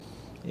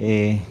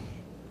En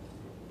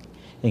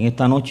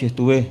esta noche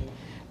estuve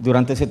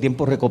durante ese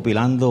tiempo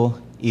recopilando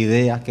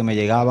ideas que me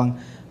llegaban.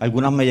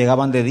 Algunas me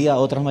llegaban de día,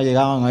 otras me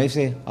llegaban a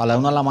veces a la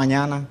 1 de la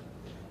mañana,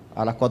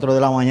 a las 4 de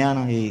la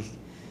mañana. Y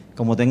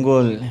como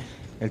tengo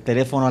el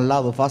teléfono al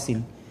lado,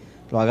 fácil,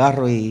 lo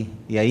agarro y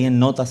ahí en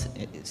notas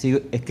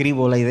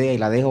escribo la idea y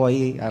la dejo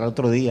ahí al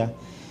otro día.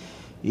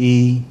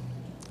 Y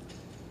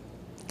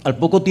al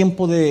poco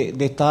tiempo de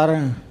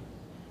estar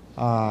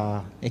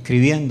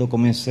escribiendo,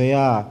 comencé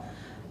a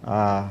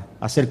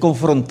ser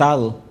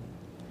confrontado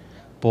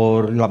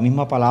por la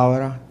misma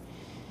palabra,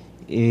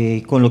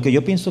 con lo que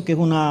yo pienso que es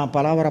una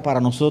palabra para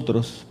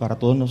nosotros, para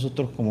todos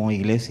nosotros como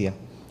iglesia.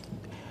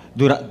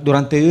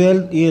 Durante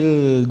hoy y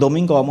el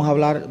domingo vamos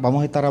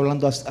a estar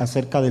hablando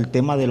acerca del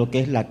tema de lo que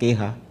es la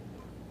queja.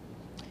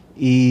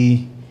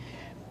 Y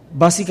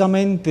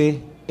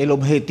básicamente el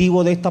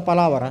objetivo de esta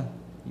palabra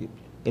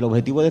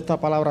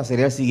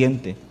sería el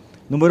siguiente.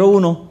 Número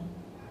 1,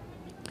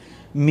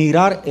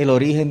 mirar el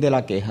origen de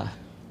la queja.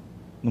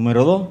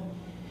 Número 2,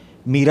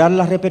 mirar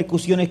las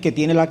repercusiones que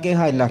tiene la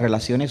queja en las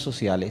relaciones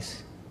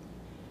sociales.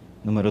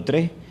 Número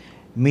 3,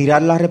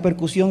 mirar la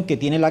repercusión que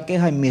tiene la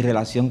queja en mi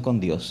relación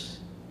con Dios.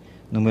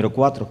 Número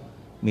 4,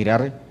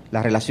 mirar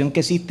la relación que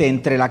existe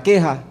entre la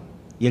queja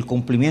y el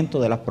cumplimiento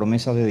de las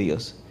promesas de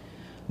Dios.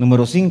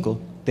 Número 5,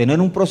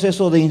 tener un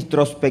proceso de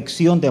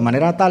introspección de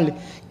manera tal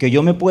que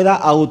yo me pueda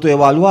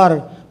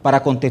autoevaluar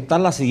para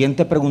contestar la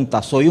siguiente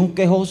pregunta: ¿soy un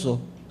quejoso?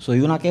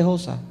 ¿Soy una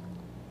quejosa?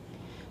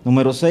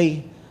 Número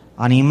 6,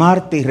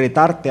 animarte y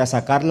retarte a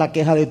sacar la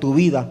queja de tu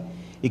vida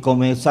y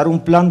comenzar un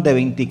plan de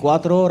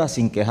 24 horas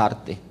sin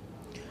quejarte.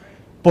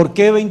 ¿Por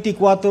qué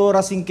 24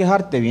 horas sin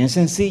quejarte? Bien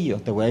sencillo,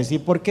 te voy a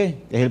decir por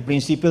qué. Es el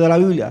principio de la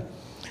Biblia.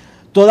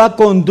 Toda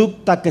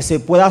conducta que se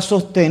pueda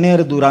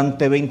sostener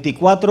durante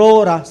 24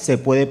 horas se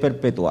puede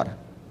perpetuar.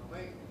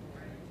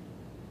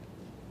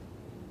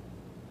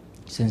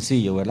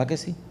 Sencillo, ¿verdad que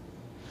sí?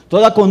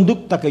 Toda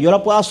conducta que yo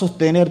la pueda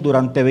sostener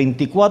durante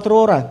 24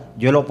 horas,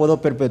 yo lo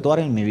puedo perpetuar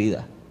en mi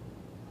vida.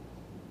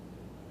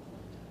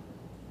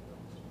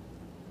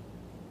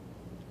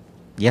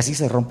 Y así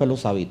se rompen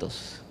los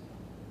hábitos.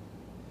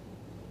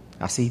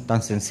 Así,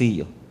 tan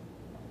sencillo.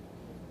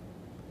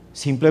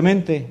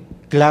 Simplemente,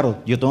 claro,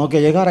 yo tengo que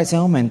llegar a ese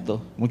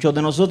momento. Muchos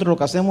de nosotros lo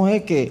que hacemos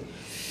es que,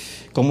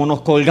 como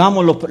nos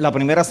colgamos, la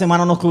primera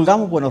semana nos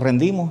colgamos, pues nos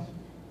rendimos.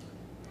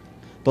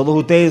 Todos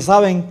ustedes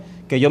saben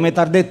que yo me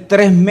tardé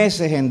 3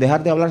 meses en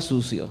dejar de hablar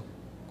sucio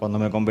cuando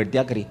me convertí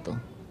a Cristo.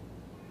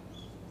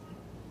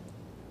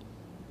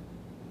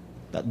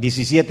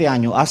 17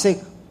 años.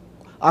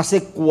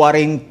 Hace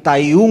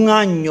 41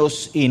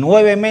 años y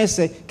 9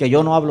 meses que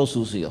yo no hablo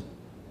sucio.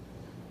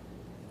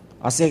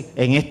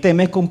 En este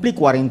mes cumplí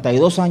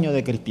 42 años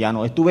de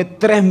cristiano. Estuve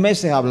 3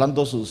 meses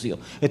hablando sucio.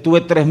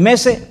 Estuve 3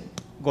 meses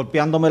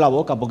golpeándome la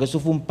boca, porque eso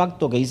fue un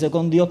pacto que hice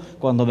con Dios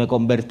cuando me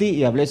convertí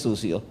y hablé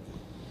sucio.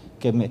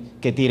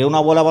 Que tiré una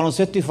bola de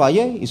baloncesto y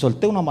fallé y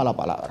solté una mala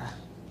palabra.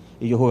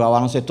 Y yo jugaba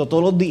baloncesto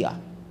todos los días.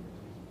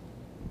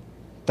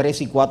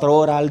 3 y 4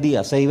 horas al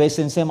día, 6 veces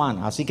en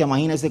semana. Así que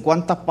imagínense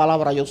cuántas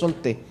palabras yo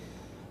solté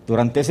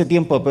durante ese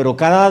tiempo. Pero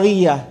cada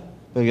día,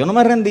 pero yo no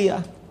me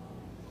rendía.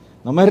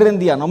 No me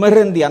rendía,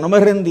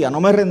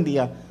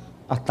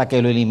 hasta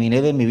que lo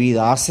eliminé de mi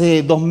vida.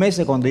 Hace 2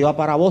 meses, cuando iba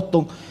para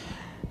Boston,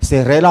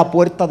 cerré la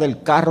puerta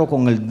del carro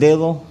con el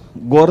dedo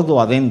gordo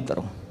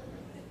adentro.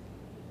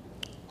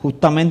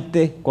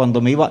 Justamente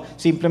cuando me iba,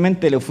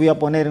 simplemente le fui a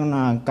poner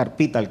una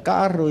carpita al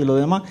carro y lo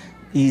demás,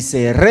 y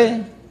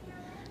cerré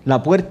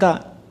la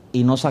puerta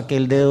y no saqué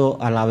el dedo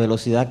a la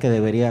velocidad que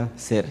debería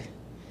ser.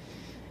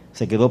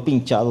 Se quedó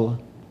pinchado.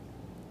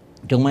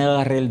 Yo me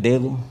agarré el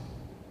dedo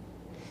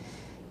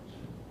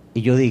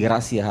y yo di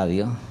gracias a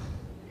Dios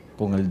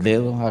con el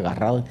dedo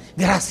agarrado.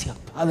 Gracias,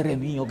 Padre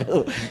mío,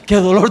 qué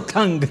dolor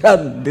tan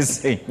grande,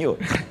 Señor.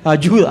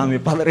 Ayúdame,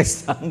 Padre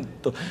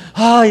Santo.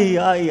 Ay,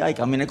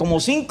 caminé como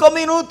 5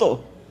 minutos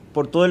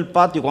por todo el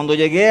patio. Cuando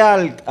llegué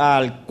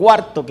al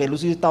cuarto que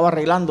Lucy estaba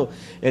arreglando,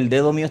 el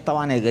dedo mío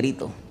estaba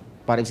negrito.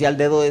 Parecía el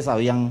dedo de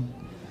Sabián,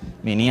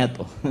 mi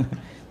nieto.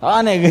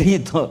 Estaba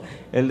negrito.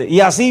 Y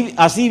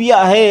así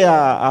viajé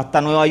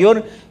hasta Nueva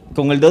York,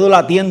 con el dedo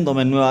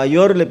latiéndome. En Nueva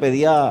York le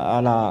pedía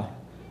a la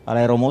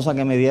hermosa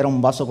que me diera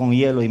un vaso con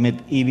hielo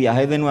y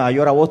viajé de Nueva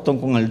York a Boston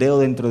con el dedo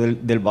dentro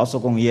del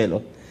vaso con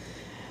hielo.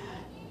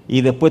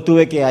 Y después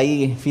tuve que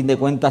ahí, fin de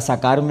cuentas,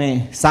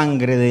 sacarme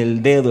sangre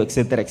del dedo,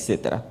 etcétera,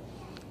 etcétera.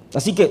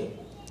 Así que,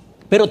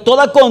 pero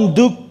toda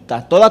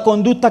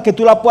conducta que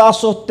tú la puedas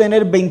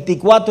sostener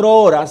 24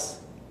 horas,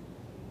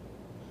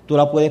 tú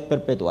la puedes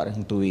perpetuar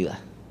en tu vida.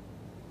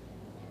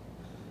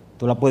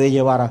 Tú la puedes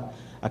llevar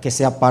a que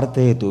sea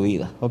parte de tu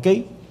vida, ¿ok?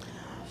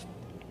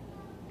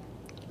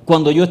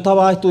 Cuando yo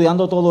estaba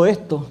estudiando todo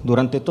esto,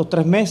 durante estos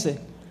 3 meses,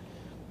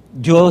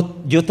 yo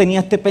tenía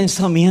este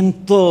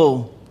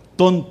pensamiento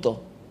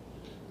tonto.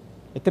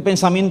 Este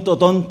pensamiento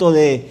tonto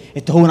de,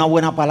 esto es una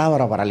buena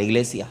palabra para la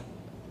iglesia.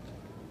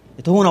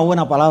 Esto es una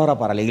buena palabra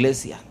para la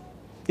iglesia.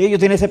 Y yo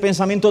tenía ese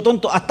pensamiento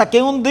tonto hasta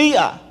que un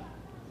día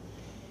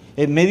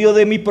en medio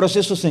de mi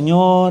proceso,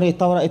 Señor,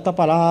 esta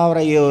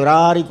palabra y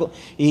orar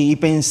y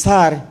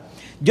pensar,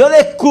 yo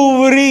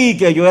descubrí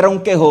que yo era un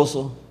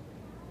quejoso.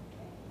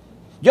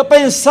 Yo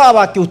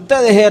pensaba que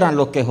ustedes eran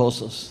los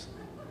quejosos.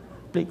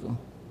 ¿Me explico?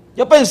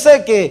 Yo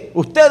pensé que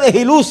ustedes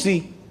y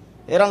Lucy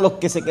eran los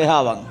que se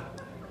quejaban.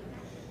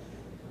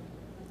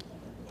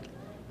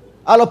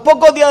 A los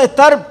pocos días de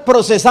estar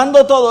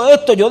procesando todo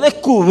esto, yo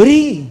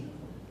descubrí,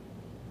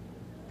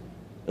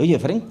 oye,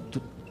 Frank,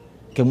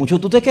 que mucho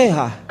tú te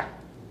quejas.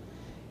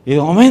 Y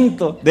de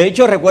momento, de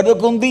hecho recuerdo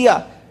que un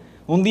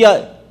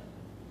día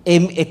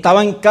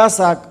estaba en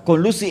casa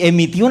con Lucy,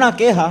 emití una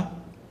queja.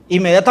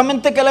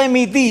 Inmediatamente que la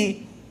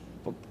emití,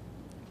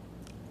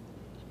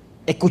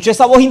 escuché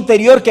esa voz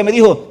interior que me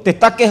dijo, te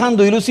estás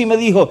quejando. Y Lucy me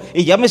dijo,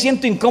 y ya me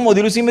siento incómodo.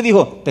 Y Lucy me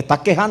dijo, te estás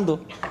quejando.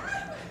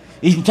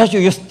 Y muchacho,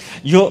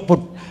 yo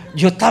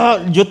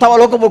estaba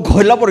loco por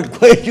cogerla por el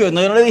cuello.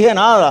 No, yo no le dije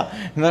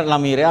nada. La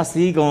miré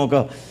así como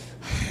que,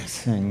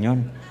 Señor,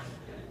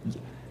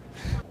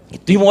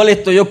 estoy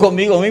molesto yo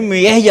conmigo mismo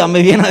y ella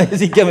me viene a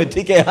decir que me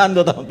estoy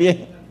quejando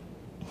también.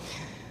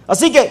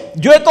 Así que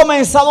yo he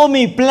comenzado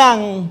mi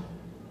plan,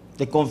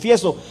 te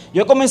confieso,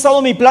 yo he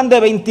comenzado mi plan de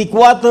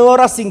 24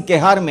 horas sin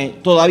quejarme.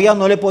 Todavía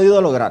no lo he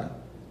podido lograr,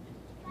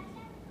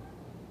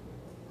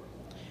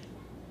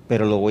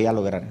 pero lo voy a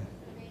lograr.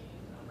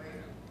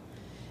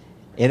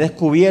 He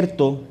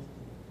descubierto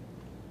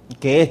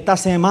que esta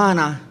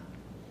semana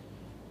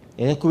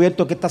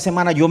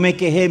yo me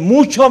quejé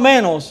mucho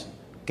menos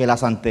que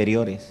las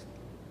anteriores.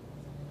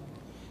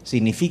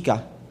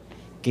 Significa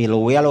que lo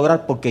voy a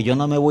lograr porque yo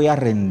no me voy a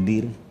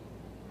rendir.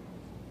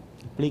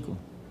 ¿Me explico?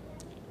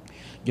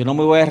 Yo no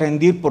me voy a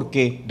rendir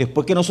porque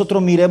después que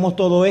nosotros miremos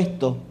todo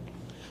esto,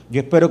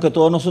 yo espero que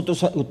todos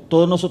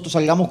nosotros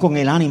salgamos con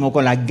el ánimo,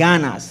 con las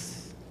ganas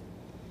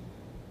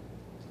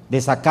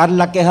de sacar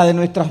la queja de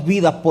nuestras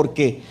vidas,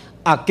 porque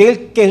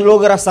aquel que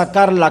logra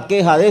sacar la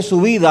queja de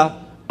su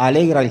vida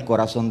alegra el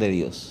corazón de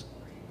Dios.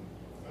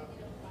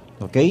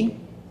 ¿Ok?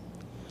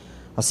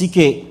 Así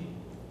que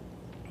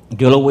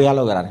yo lo voy a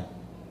lograr.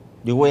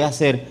 Yo voy a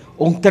ser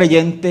un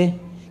creyente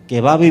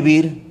que va a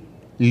vivir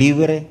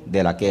libre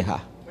de la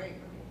queja.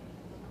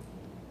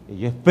 Y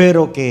yo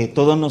espero que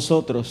todos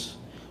nosotros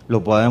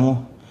lo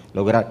podamos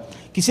lograr.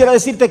 Quisiera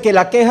decirte que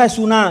la queja es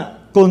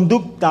una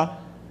conducta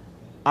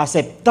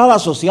aceptada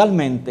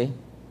socialmente.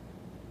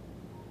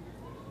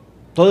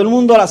 Todo el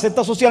mundo la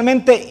acepta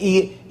socialmente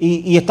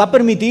y está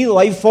permitido.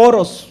 Hay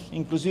foros,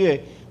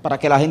 inclusive, para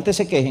que la gente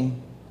se quejen.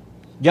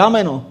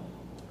 Llámenos.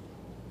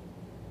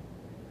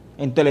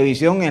 En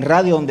televisión, en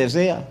radio, donde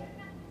sea.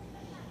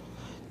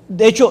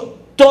 De hecho,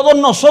 todos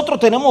nosotros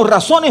tenemos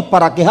razones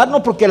para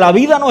quejarnos porque la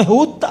vida no es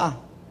justa.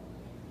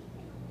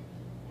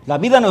 La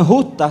vida no es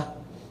justa.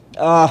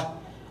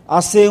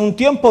 Hace un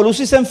tiempo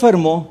Lucy se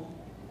enfermó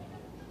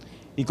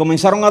y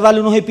comenzaron a darle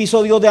unos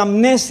episodios de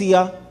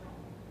amnesia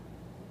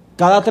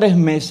cada 3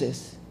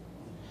 meses.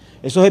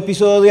 Esos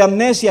episodios de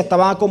amnesia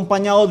estaban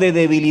acompañados de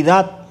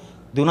debilidad,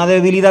 de una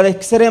debilidad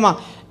extrema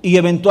y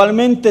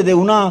eventualmente de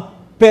una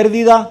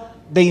pérdida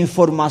de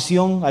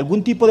información,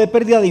 algún tipo de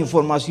pérdida de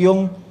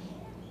información,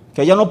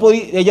 que ella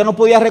no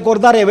podía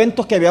recordar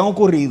eventos que habían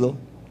ocurrido.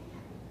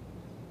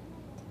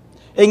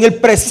 En el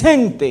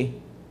presente,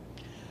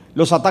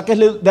 los ataques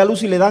de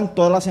Lucy le dan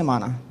toda la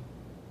semana.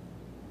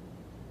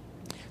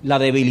 La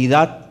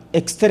debilidad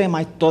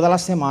extrema es toda la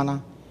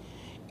semana.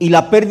 Y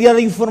la pérdida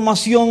de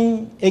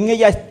información en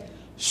ella es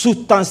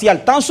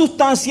sustancial. Tan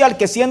sustancial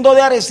que siendo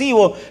de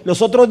Arecibo,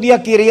 los otros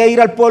días quería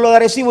ir al pueblo de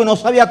Arecibo y no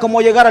sabía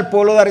cómo llegar al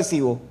pueblo de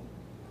Arecibo.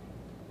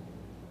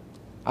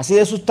 Así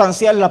de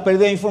sustancial la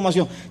pérdida de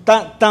información.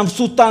 Tan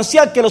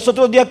sustancial que los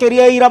otros días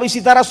quería ir a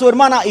visitar a su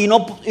hermana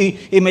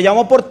y me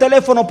llamó por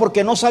teléfono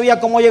porque no sabía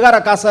cómo llegar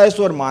a casa de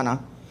su hermana.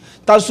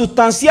 Tan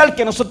sustancial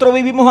que nosotros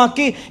vivimos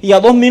aquí y a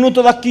 2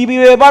 minutos de aquí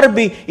vive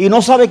Barbie y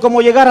no sabe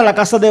cómo llegar a la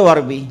casa de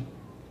Barbie.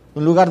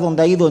 Un lugar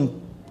donde ha ido en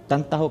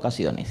tantas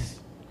ocasiones.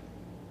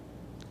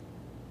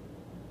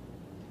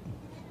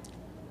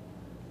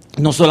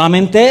 No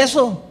solamente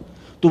eso.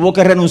 Tuvo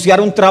que renunciar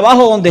a un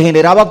trabajo donde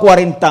generaba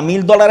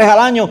 $40,000 al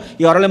año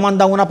y ahora le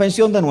mandan una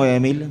pensión de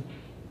 $9,000.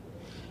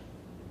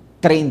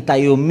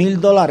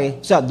 $31,000,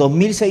 o sea,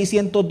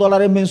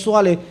 $2,600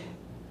 mensuales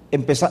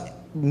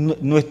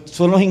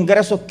son los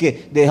ingresos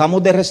que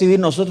dejamos de recibir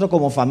nosotros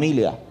como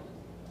familia.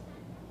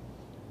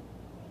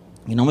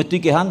 Y no me estoy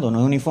quejando,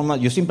 no es una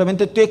información. Yo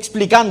simplemente estoy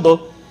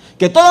explicando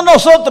que todos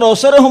nosotros,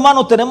 seres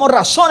humanos, tenemos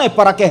razones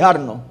para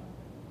quejarnos.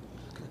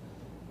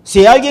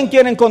 Si alguien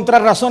quiere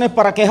encontrar razones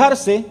para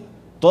quejarse,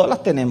 todas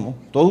las tenemos.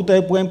 Todos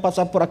ustedes pueden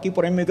pasar por aquí,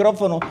 por el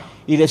micrófono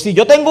y decir,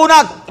 yo tengo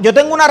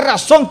una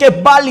razón que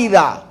es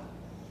válida.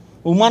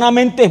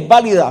 Humanamente es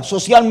válida,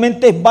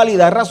 socialmente es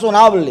válida, es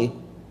razonable.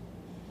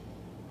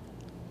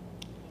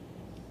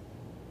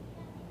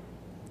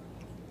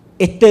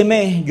 Este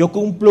mes yo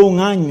cumplo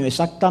 1 año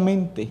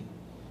exactamente,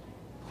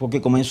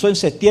 porque comenzó en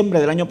septiembre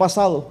del año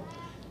pasado,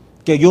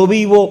 que yo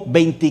vivo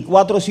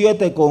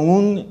 24/7 con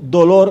un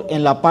dolor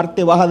en la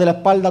parte baja de la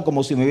espalda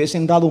como si me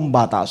hubiesen dado un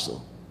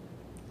batazo.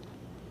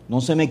 No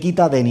se me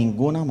quita de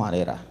ninguna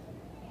manera.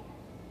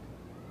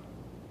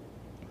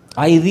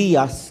 Hay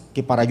días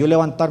que para yo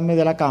levantarme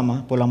de la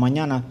cama por la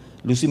mañana,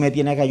 Lucy me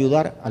tiene que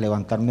ayudar a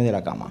levantarme de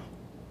la cama.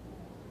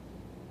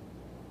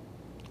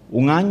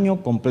 Un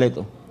año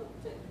completo.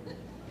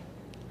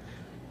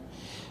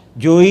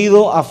 Yo he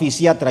ido a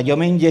fisiatra, yo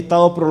me he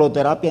inyectado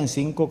proloterapia en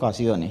 5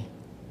 ocasiones.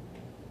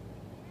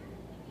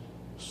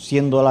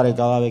 $100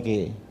 cada vez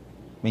que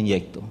me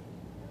inyecto.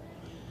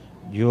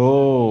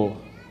 Yo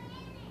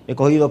he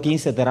cogido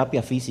 15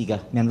 terapias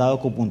físicas, me han dado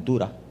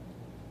acupuntura.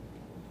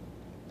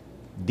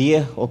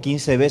 10 o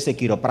 15 veces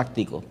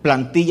quiropráctico.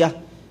 Plantillas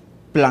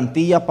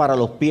para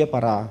los pies,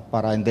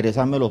 para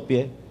enderezarme los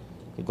pies,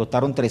 que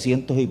costaron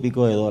 $300 y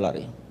pico.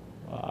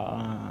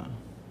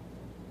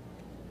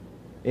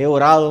 He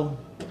orado,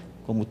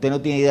 como usted no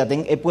tiene idea.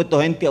 He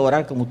puesto gente a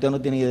orar, como usted no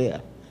tiene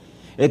idea.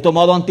 He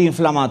tomado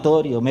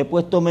antiinflamatorios, me he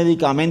puesto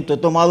medicamentos, he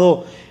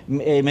tomado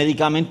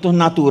medicamentos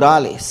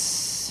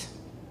naturales.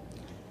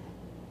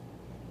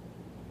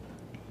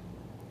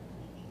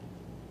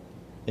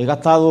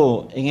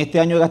 En este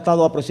año he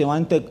gastado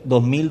aproximadamente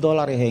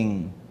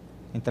 $2,000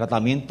 en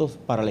tratamientos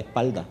para la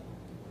espalda.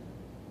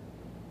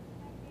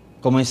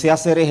 Comencé a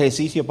hacer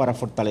ejercicio para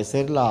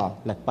fortalecer la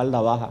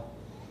espalda baja.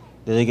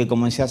 Desde que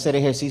comencé a hacer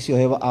ejercicio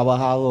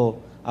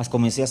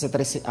comencé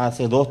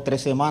hace 2,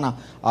 3 semanas,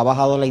 ha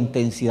bajado la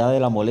intensidad de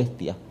la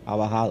molestia, ha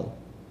bajado.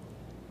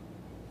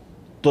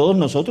 Todos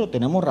nosotros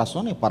tenemos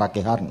razones para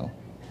quejarnos.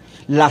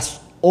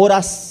 Las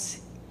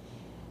horas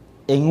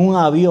en un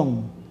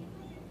avión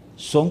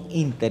son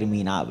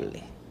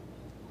interminables.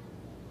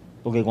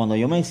 Porque cuando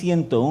yo me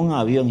siento en un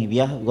avión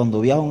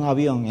cuando viajo en un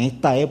avión, en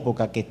esta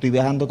época que estoy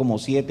viajando como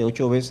 7,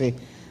 8 veces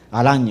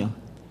al año,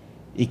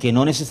 y que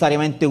no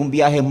necesariamente un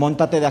viaje es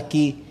móntate de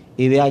aquí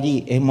y ve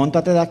allí, es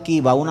móntate de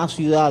aquí, va a una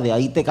ciudad, de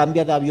ahí te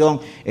cambias de avión,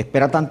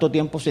 espera tanto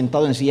tiempo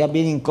sentado en sillas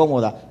bien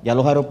incómodas. Ya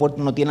los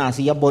aeropuertos no tienen las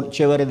sillas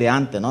chéveres de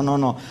antes,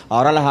 no,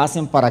 ahora las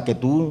hacen para que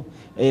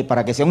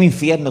para que sea un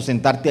infierno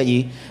sentarte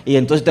allí, y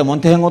entonces te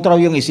montes en otro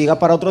avión y sigas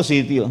para otro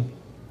sitio.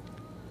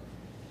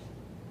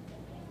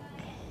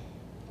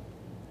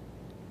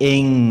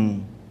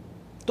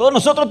 Todos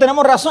nosotros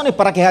tenemos razones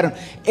para quejarnos.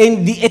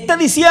 Este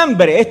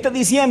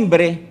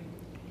diciembre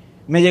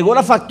me llegó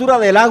la factura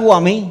del agua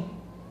a mí.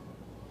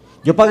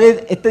 Yo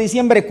pagué este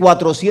diciembre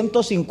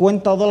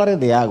 $450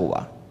 de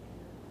agua.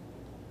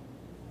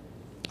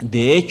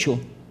 De hecho,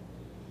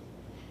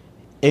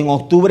 en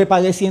octubre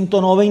pagué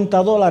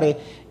 $190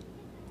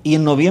 y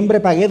en noviembre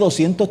pagué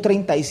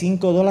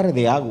 $235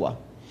 de agua.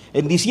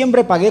 En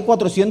diciembre pagué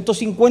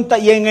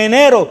 $450 y en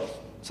enero,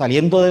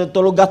 saliendo de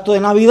todos los gastos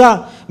de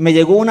Navidad, me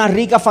llegó una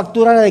rica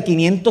factura de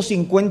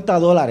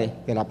 $550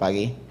 que la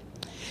pagué.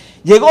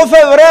 Llegó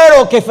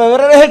febrero, que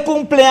febrero es el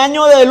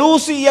cumpleaños de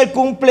Lucy y el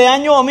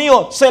cumpleaños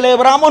mío.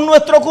 Celebramos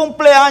nuestro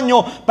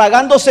cumpleaños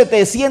pagando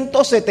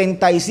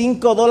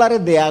 $775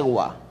 de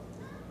agua.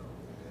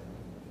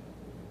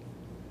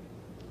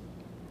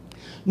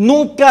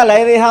 Nunca la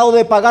he dejado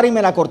de pagar y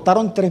me la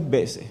cortaron 3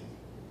 veces.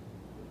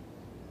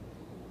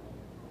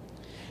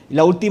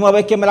 La última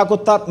vez que me la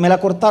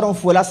cortaron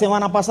fue la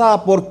semana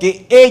pasada,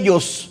 porque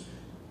ellos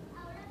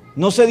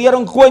no se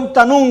dieron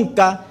cuenta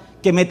nunca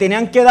que me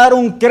tenían que dar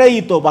un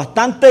crédito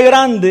bastante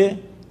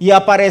grande y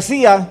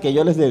aparecía que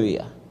yo les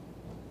debía.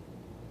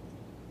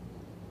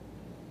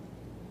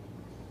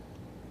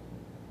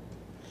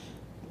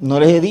 No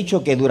les he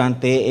dicho que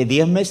durante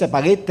 10 meses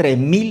pagué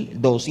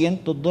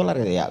 $3,200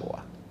 de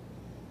agua.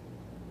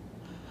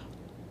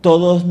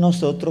 Todos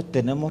nosotros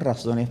tenemos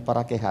razones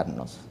para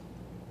quejarnos.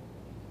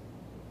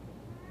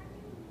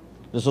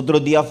 Los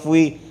otros días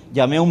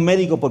llamé a un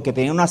médico porque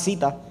tenía una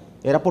cita,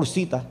 era por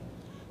cita.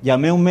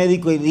 Llamé a un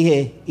médico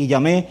me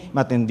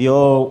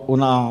atendió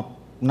una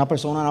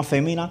persona, una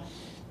fémina,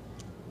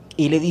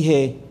 y le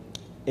dije,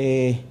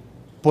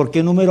 ¿por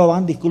qué número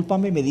van?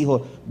 Discúlpame. Y me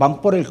dijo,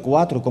 van por el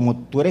 4, como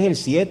tú eres el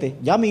 7,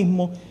 ya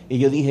mismo. Y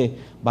yo dije,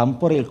 van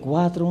por el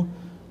 4,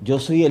 yo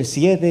soy el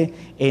 7,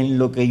 en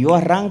lo que yo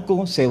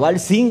arranco se va el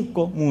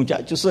 5,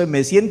 muchachos.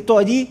 Me siento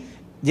allí,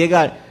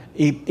 llegar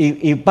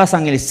y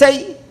pasan el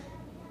 6.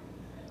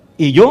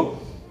 Y yo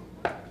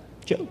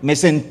me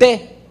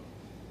senté,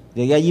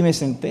 llegué allí y me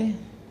senté.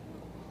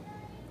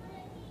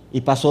 Y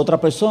pasó otra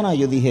persona y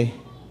yo dije,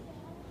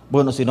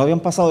 bueno, si no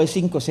habían pasado el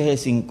 5, ese es el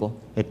 5.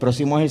 El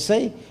próximo es el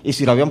 6. Y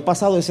si lo habían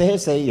pasado, ese es el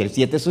 6. Y el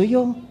 7 soy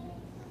yo.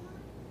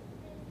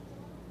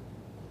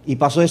 Y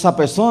pasó esa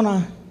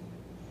persona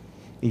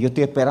y yo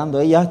estoy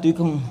esperando,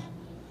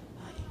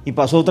 y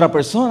pasó otra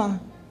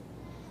persona.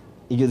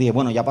 Y yo dije,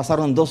 bueno, ya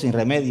pasaron 2 sin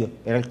remedio.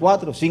 Era el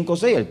 4, 5,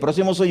 6, el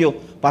próximo soy yo.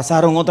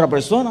 Pasaron otra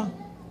persona.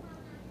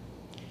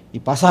 Y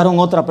pasaron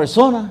otra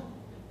persona.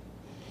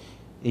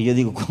 Y yo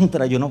digo,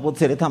 yo no puedo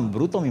ser tan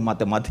bruto, mi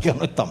matemática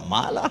no es tan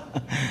mala.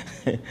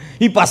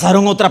 Y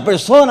pasaron otra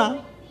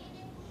persona.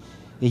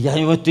 Y ya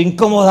yo me estoy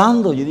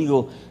incomodando. Yo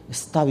digo,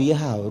 esta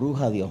vieja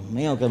bruja, Dios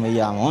mío, que me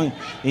llamó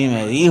y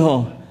me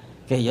dijo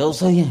que yo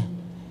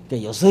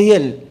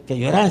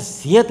era el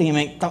 7 y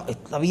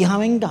esta vieja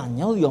me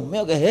engañó, Dios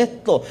mío, ¿qué es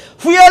esto?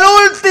 ¡Fui el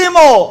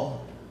último!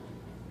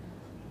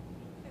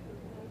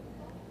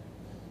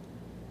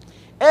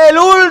 El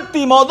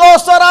último,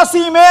 2 horas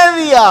y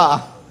media.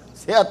 O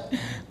sea,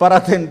 para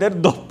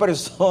atender 2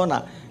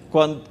 personas.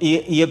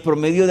 Y el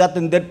promedio de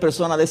atender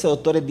personas de ese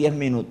doctor es 10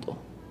 minutos.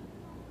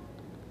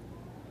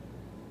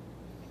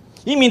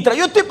 Y mientras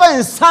yo estoy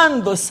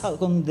pensando, esa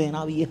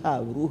condena vieja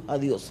bruja,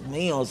 Dios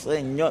mío,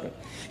 Señor.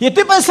 Y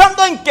estoy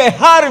pensando en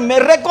quejarme,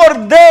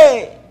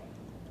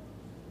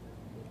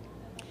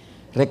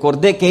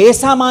 recordé que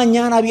esa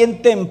mañana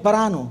bien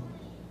temprano,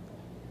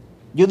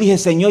 yo dije,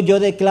 Señor,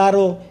 yo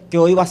declaro que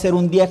hoy va a ser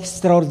un día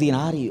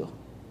extraordinario.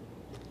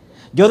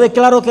 Yo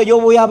declaro que yo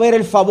voy a ver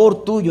el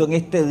favor tuyo en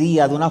este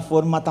día de una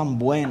forma tan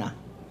buena.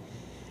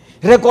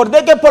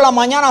 Recordé que por la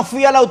mañana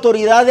fui a la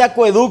autoridad de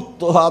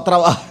acueductos a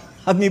trabajar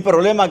a mi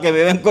problema, que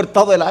me habían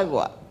cortado el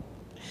agua.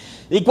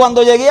 Y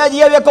cuando llegué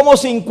allí había como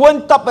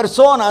 50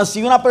 personas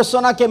y una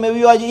persona que me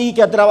vio allí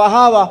que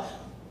trabajaba,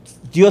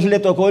 Dios le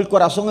tocó el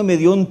corazón y me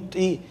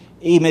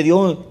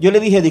dio yo le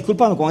dije,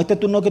 discúlpame, con este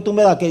turno que tú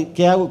me das,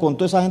 ¿qué hago con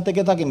toda esa gente que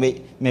está aquí?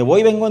 Me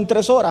voy y vengo en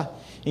 3 horas.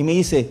 Y me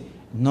dice,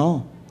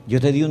 no,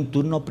 yo te di un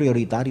turno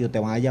prioritario, te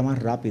van a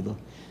llamar rápido.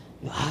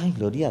 Ay,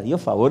 gloria a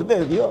Dios, favor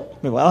de Dios.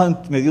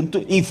 Me dio un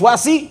turno. Y fue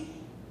así.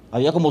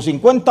 Había como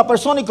 50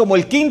 personas y como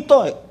el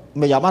quinto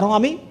me llamaron a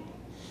mí.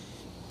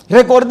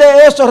 Recordé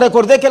eso,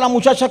 recordé que la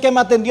muchacha que me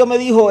atendió me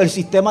dijo, el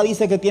sistema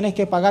dice que tienes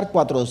que pagar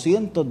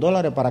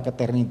 $400 para que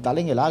te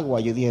reinstalen el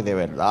agua. Yo dije, ¿de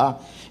verdad?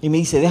 Y me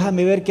dice,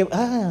 déjame ver que,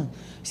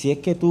 si es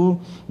que tú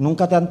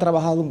nunca te han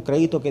trabajado un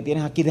crédito que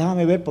tienes aquí,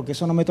 déjame ver, porque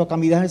eso no me toca a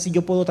mí, déjame ver si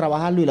yo puedo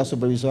trabajarlo y la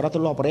supervisora te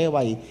lo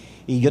aprueba y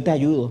yo te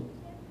ayudo.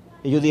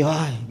 Y yo dije,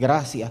 ay,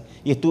 gracias.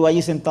 Y estuve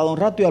allí sentado un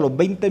rato y a los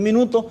 20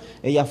 minutos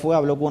ella fue,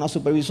 habló con una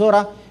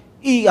supervisora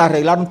y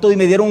arreglaron todo y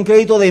me dieron un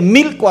crédito de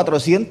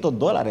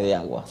 $1,400 de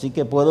agua. Así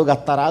que puedo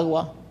gastar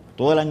agua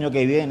todo el año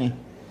que viene.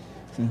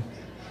 Sí.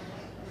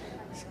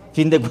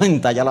 Fin de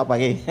cuentas, ya la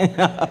pagué.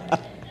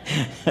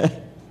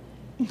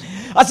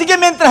 Así que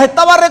mientras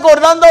estaba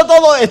recordando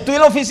todo, estoy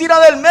en la oficina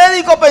del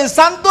médico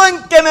pensando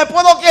en que me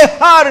puedo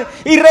quejar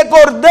y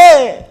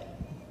recordé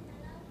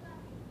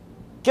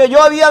que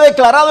yo había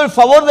declarado el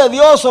favor de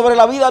Dios sobre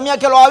la vida mía,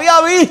 que lo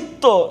había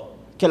visto,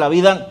 que la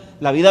vida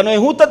no es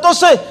justa.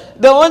 Entonces,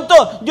 de momento,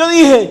 yo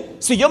dije,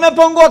 si yo me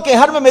pongo a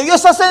quejarme, me dio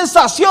esa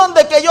sensación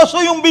de que yo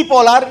soy un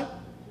bipolar.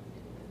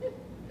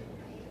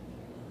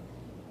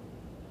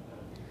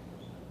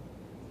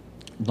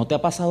 ¿No te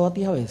ha pasado a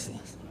ti a veces?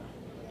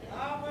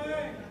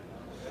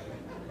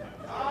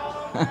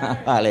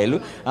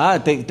 Aleluya.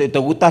 ¿Te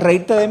gusta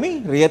reírte de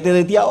mí? Ríete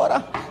de ti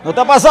ahora. ¿No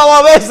te ha pasado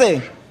a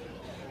veces?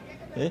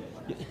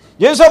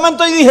 Yo en ese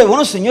momento dije,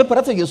 bueno, Señor,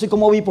 espérate, yo soy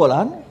como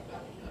bipolar.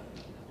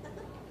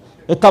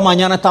 Esta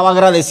mañana estaba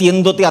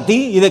agradeciéndote a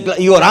ti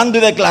y orando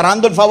y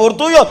declarando el favor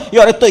tuyo. Y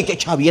ahora estoy que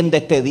echa bien de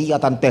este día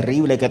tan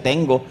terrible que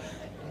tengo.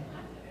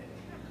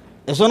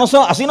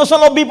 Así no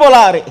son los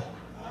bipolares.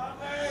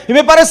 Y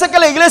me parece que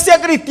la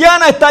iglesia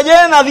cristiana está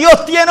llena.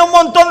 Dios tiene un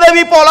montón de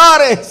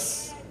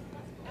bipolares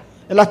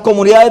en las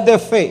comunidades de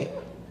fe.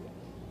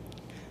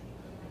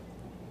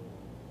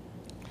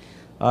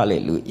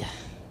 Aleluya.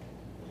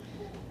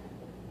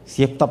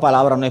 Si esta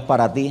palabra no es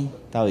para ti,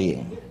 está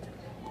bien.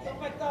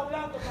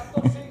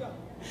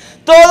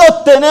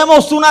 Todos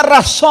tenemos una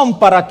razón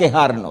para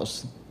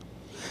quejarnos.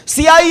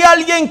 Si hay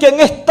alguien que en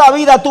esta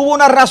vida tuvo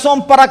una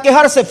razón para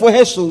quejarse, fue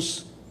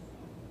Jesús.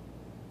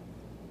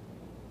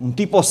 Un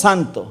tipo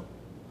santo,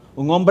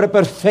 un hombre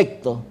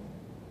perfecto.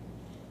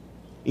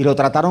 Y lo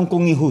trataron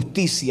con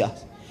injusticias.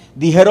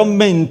 Dijeron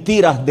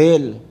mentiras de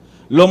él.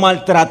 Lo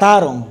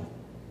maltrataron.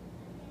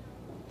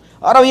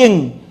 Ahora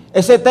bien,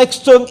 ese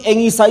texto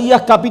en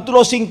Isaías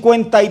capítulo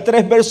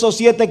 53, verso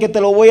 7, que te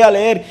lo voy a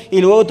leer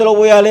y luego te lo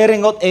voy a leer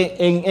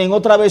en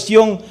otra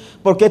versión,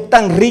 porque es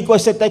tan rico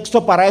ese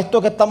texto para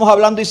esto que estamos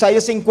hablando.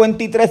 Isaías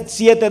 53,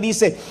 7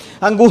 dice,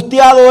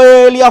 angustiado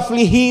él y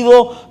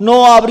afligido,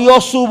 no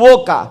abrió su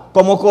boca.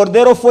 Como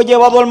cordero fue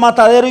llevado al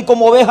matadero y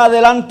como oveja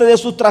delante de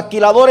sus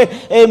trasquiladores,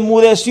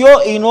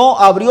 enmudeció y no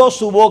abrió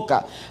su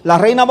boca. La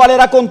Reina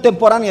Valera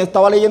contemporánea,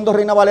 estaba leyendo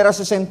Reina Valera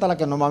 60, la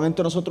que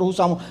normalmente nosotros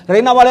usamos.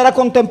 Reina Valera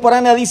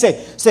contemporánea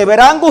dice, se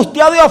verá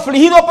angustiado y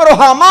afligido, pero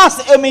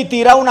jamás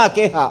emitirá una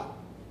queja.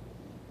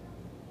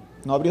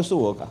 No abrió su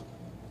boca.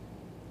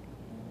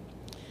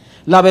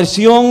 La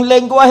versión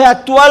lenguaje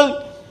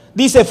actual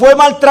dice, fue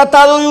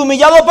maltratado y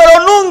humillado,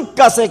 pero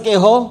nunca se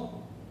quejó.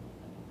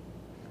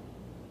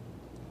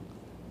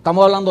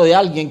 Estamos hablando de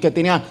alguien que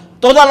tenía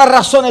todas las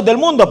razones del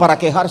mundo para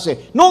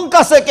quejarse.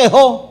 Nunca se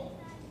quejó.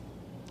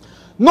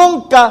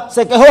 Nunca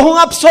se quejó, es un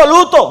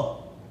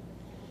absoluto.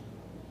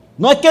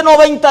 No es que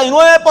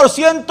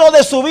 99%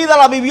 de su vida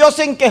la vivió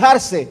sin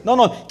quejarse.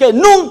 No, que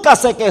nunca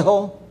se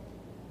quejó.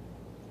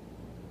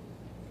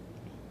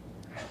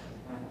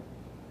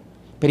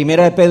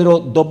 Primera de Pedro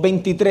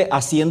 2:23,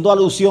 haciendo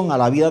alusión a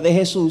la vida de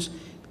Jesús,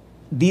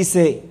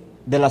 dice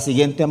de la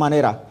siguiente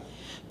manera,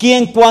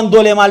 quien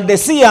cuando le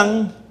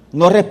maldecían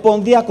no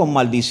respondía con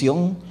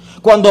maldición,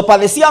 cuando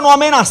padecía no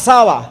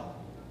amenazaba,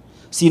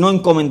 sino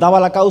encomendaba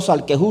la causa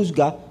al que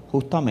juzga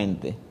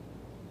justamente.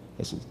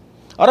 Jesús.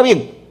 Ahora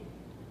bien,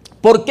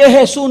 ¿por qué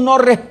Jesús no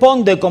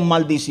responde con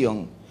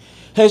maldición?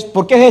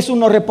 ¿Por qué Jesús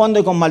no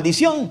responde con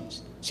maldición?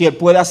 Si Él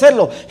puede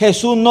hacerlo.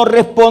 Jesús no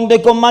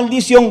responde con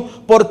maldición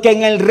porque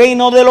en el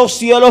reino de los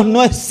cielos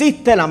no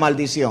existe la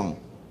maldición.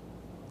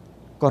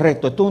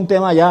 Correcto, esto es un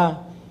tema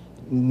ya,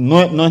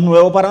 no es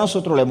nuevo para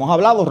nosotros, lo hemos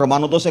hablado.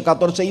 Romanos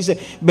 12:14 dice,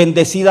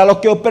 bendecid a los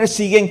que os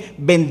persiguen,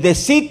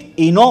 bendecid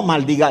y no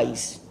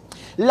maldigáis.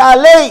 La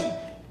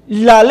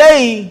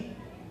ley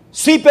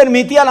sí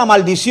permitía la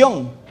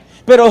maldición,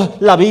 pero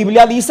la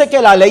Biblia dice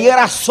que la ley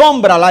era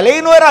sombra, la ley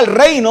no era el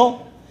reino,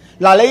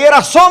 la ley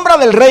era sombra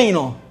del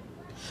reino.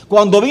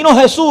 Cuando vino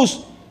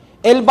Jesús,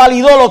 Él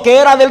validó lo que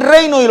era del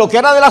reino y lo que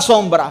era de la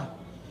sombra.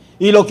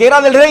 Y lo que era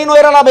del reino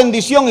era la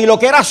bendición y lo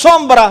que era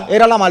sombra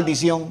era la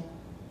maldición.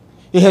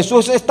 Y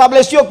Jesús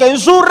estableció que en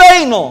su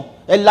reino,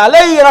 en la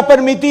ley era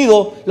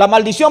permitido la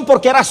maldición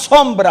porque era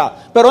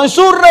sombra. Pero en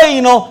su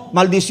reino,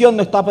 maldición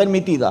no está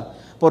permitida.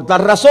 Por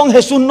tal razón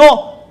Jesús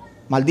no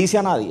maldice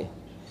a nadie.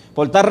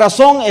 Por tal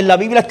razón en la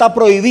Biblia está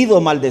prohibido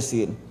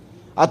maldecir.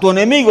 A tu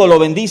enemigo lo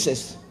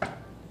bendices.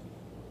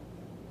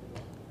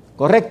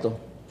 ¿Correcto?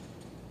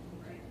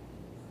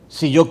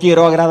 Si yo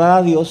quiero agradar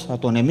a Dios, a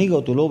tu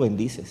enemigo tú lo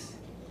bendices.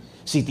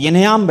 Si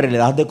tienes hambre, le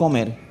das de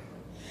comer.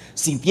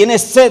 Si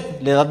tienes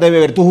sed, le das de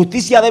beber. Tu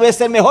justicia debe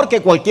ser mejor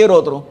que cualquier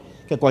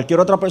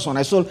otra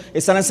persona. Esa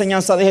es la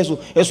enseñanza de Jesús.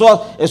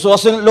 Eso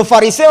hacen los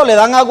fariseos, le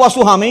dan agua a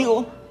sus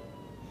amigos.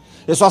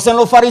 Eso hacen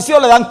los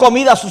fariseos, le dan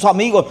comida a sus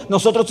amigos.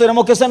 Nosotros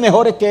tenemos que ser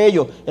mejores que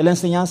ellos. Es la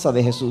enseñanza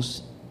de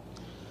Jesús.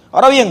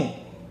 Ahora bien,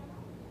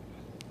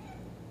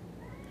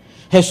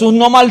 Jesús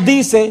no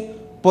maldice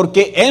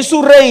porque en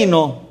su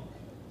reino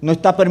no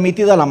está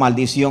permitida la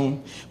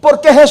maldición.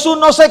 Porque Jesús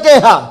no se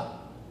queja.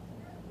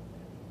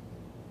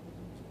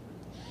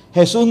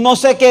 Jesús no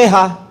se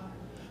queja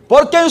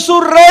porque en su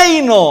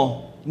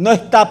reino no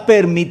está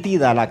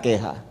permitida la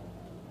queja.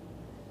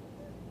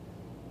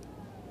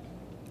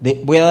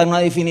 Voy a dar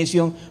unas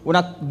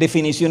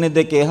definiciones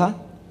de queja.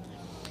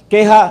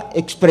 Queja,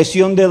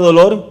 expresión de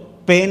dolor,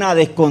 pena,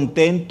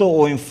 descontento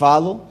o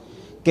enfado.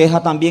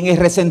 Queja también es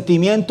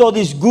resentimiento o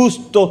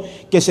disgusto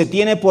que se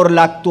tiene por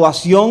la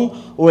actuación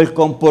o el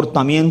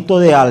comportamiento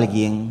de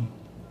alguien.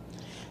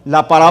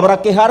 La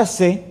palabra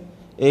quejarse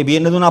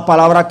viene de una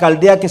palabra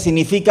caldea que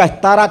significa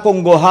estar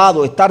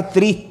acongojado, estar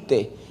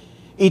triste.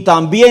 Y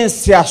también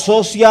se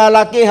asocia a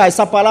la queja,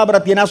 esa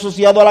palabra tiene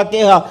asociado a la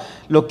queja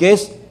lo que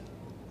es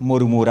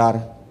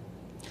murmurar.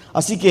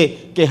 Así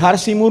que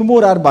quejarse y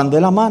murmurar van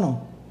de la mano.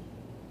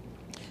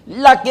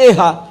 La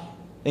queja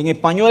en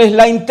español es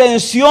la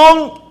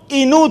intención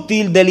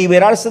inútil de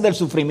liberarse del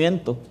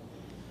sufrimiento.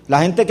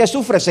 La gente que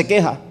sufre se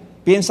queja.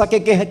 Piensa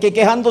que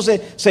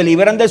quejándose se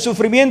liberan del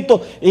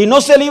sufrimiento y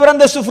no se libran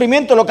del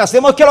sufrimiento. Lo que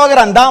hacemos es que lo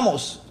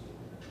agrandamos.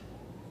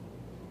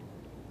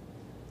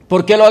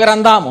 ¿Por qué lo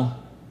agrandamos?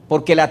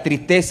 Porque la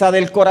tristeza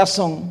del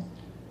corazón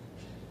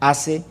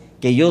hace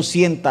que yo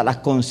sienta las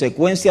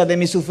consecuencias de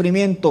mi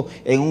sufrimiento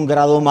en un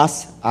grado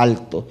más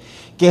alto.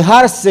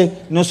 Quejarse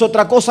no es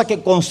otra cosa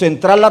que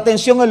concentrar la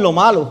atención en lo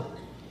malo,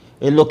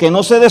 en lo que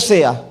no se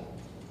desea.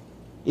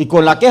 Y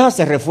con la queja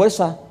se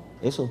refuerza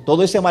eso,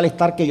 todo ese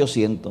malestar que yo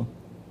siento.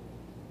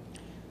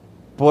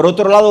 Por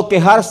otro lado,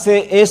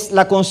 quejarse es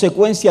la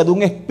consecuencia de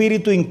un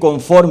espíritu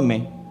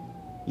inconforme.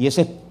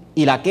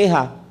 Y la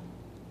queja,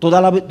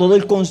 todo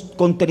el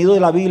contenido de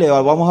la Biblia,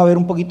 vamos a ver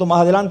un poquito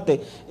más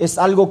adelante, es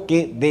algo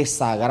que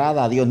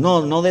desagrada a Dios.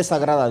 No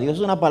desagrada a Dios,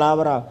 es una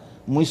palabra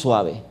muy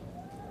suave.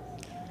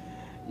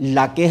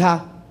 La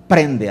queja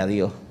prende a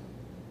Dios.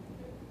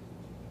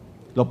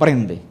 Lo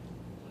prende.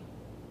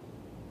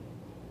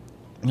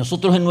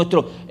 Nosotros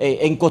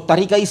en Costa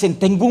Rica dicen,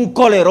 tengo un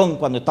colerón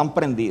cuando están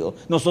prendidos.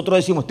 Nosotros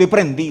decimos, estoy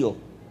prendido.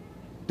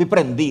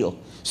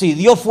 Si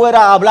Dios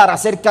fuera a hablar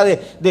acerca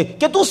de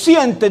 ¿qué tú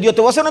sientes, Dios?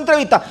 Te voy a hacer una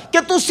entrevista.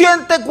 ¿Qué tú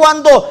sientes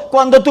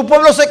cuando tu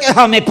pueblo se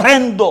queja? Me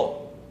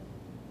prendo.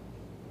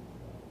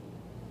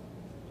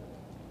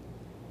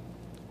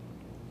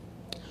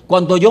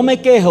 Cuando yo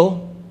me quejo,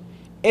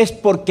 es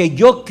porque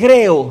yo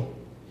creo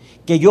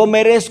que yo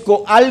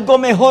merezco algo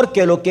mejor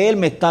que lo que Él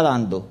me está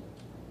dando.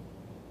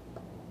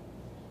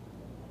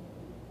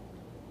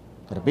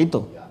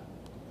 Repito,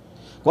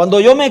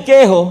 cuando yo me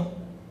quejo,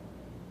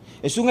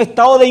 es un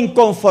estado de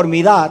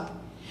inconformidad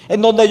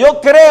en donde yo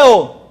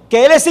creo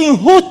que Él es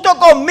injusto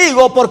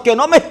conmigo porque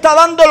no me está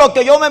dando lo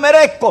que yo me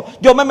merezco.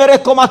 Yo me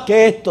merezco más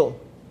que esto.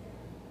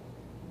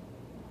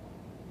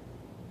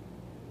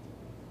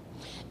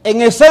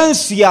 En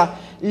esencia,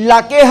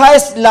 la queja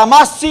es la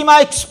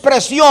máxima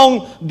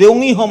expresión de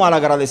un hijo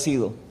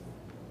malagradecido.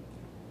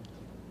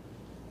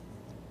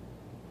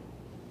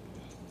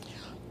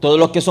 Todos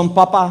los que son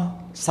papás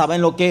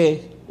saben lo que es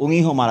un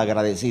hijo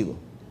malagradecido.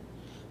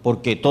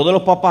 Porque todos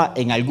los papás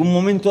en algún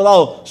momento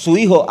dado, su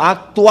hijo ha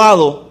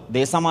actuado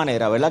de esa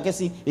manera, ¿verdad que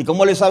sí? ¿Y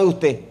cómo le sabe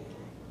usted?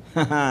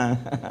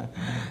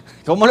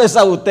 ¿Cómo le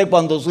sabe usted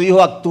cuando su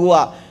hijo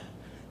actúa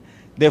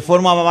de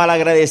forma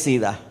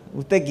malagradecida?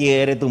 Usted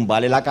quiere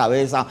tumbarle la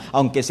cabeza,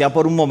 aunque sea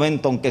por un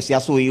momento, aunque sea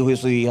su hijo y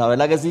su hija,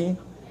 ¿verdad que sí?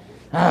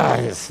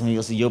 Ay, Dios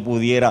mío, si yo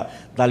pudiera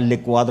darle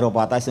 4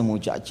 patas a ese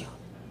muchacho.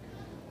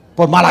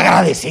 Por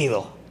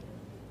malagradecido.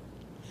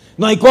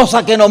 No hay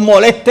cosa que nos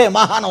moleste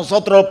más a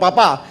nosotros los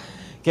papás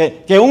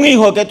que un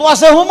hijo que tú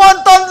haces un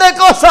montón de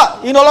cosas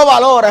y no lo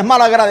valora, es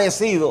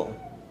malagradecido.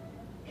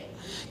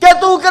 ¿Qué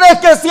tú crees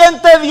que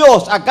siente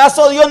Dios?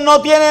 ¿Acaso Dios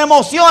no tiene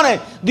emociones?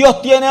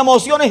 Dios tiene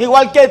emociones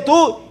igual que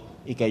tú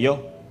y que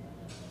yo.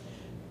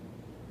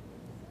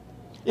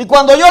 Y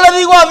cuando yo le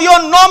digo a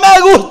Dios, no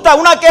me gusta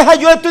una queja,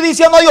 yo le estoy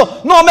diciendo a Dios,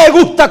 no me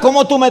gusta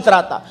cómo tú me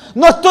tratas.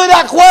 No estoy de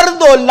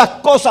acuerdo en las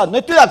cosas, no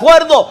estoy de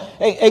acuerdo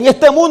en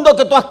este mundo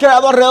que tú has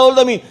creado alrededor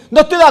de mí.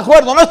 No estoy de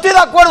acuerdo, no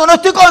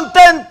estoy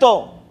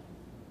contento.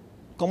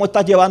 ¿Cómo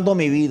estás llevando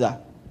mi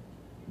vida?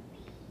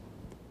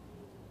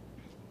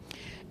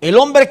 El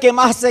hombre que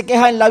más se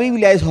queja en la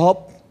Biblia es Job.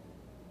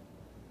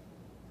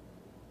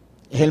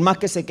 Es el más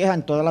que se queja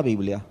en toda la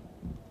Biblia.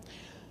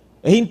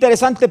 Es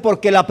interesante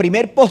porque la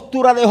primer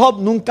postura de Job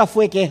nunca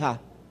fue queja.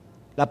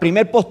 La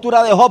primer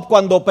postura de Job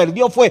cuando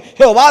perdió fue: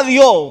 Jehová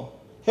dio,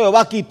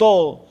 Jehová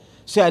quitó,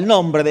 sea el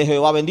nombre de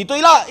Jehová bendito.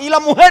 Y la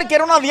mujer que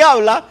era una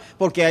diabla,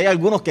 porque hay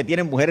algunos que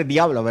tienen mujeres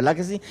diablas, ¿verdad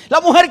que sí? La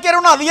mujer que era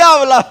una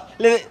diabla,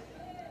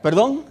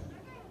 ¿perdón?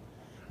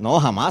 No,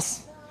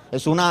 jamás.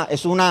 Es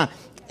una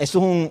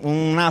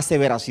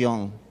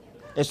aseveración.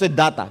 Eso es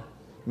data,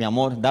 mi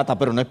amor, data,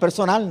 pero no es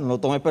personal, no lo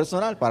tomes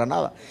personal para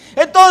nada.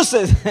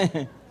 Entonces,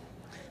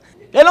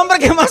 el hombre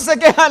que más se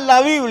queja en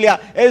la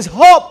Biblia es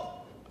Job.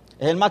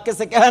 Es el más que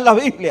se queja en la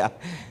Biblia.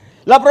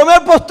 La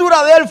primera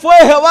postura de él fue: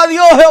 Jehová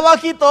dio, Jehová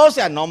quitó, o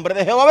sea, el nombre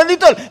de Jehová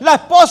bendito. La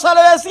esposa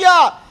le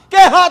decía: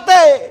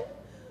 quéjate,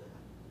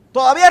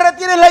 todavía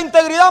retienes la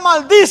integridad,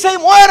 maldice y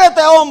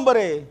muérete,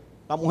 hombre.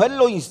 La mujer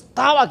lo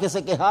instaba a que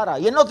se quejara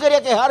y él no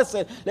quería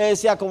quejarse. Le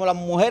decía: como la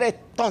mujer es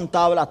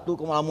tonta hablas tú,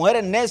 como la mujer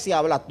es necia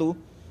hablas tú.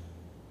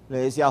 Le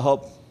decía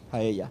Job a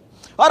ella.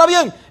 Ahora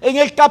bien, en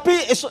el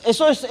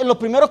eso es en los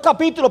primeros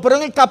capítulos, pero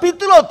en el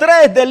capítulo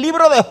 3 del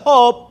libro de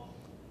Job,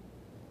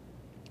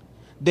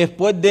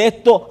 después de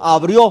esto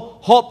abrió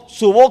Job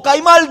su boca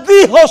y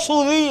maldijo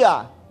su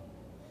día.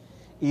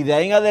 Y de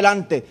ahí en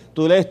adelante,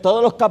 tú lees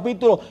todos los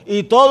capítulos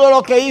y todo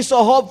lo que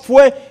hizo Job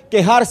fue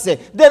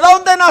quejarse. ¿De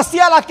dónde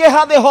nacía la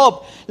queja de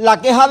Job? La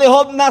queja de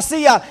Job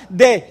nacía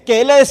de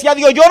que él le decía a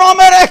Dios: yo no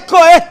merezco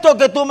esto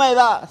que tú me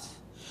das.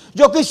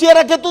 Yo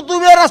quisiera que tú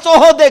tuvieras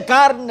ojos de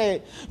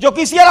carne. Yo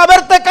quisiera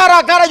verte cara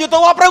a cara. Yo te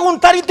voy a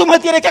preguntar y tú me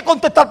tienes que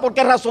contestar por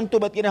qué razón tú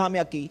me tienes a mí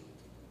aquí.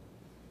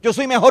 Yo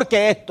soy mejor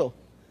que esto.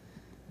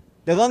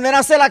 ¿De dónde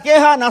nace la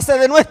queja? Nace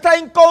de nuestra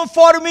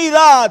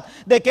inconformidad,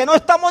 de que no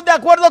estamos de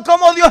acuerdo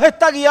cómo Dios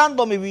está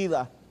guiando mi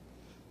vida.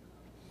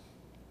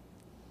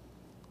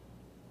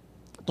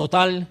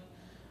 Total,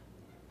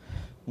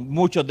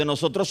 muchos de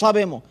nosotros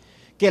sabemos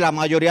que la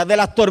mayoría de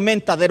las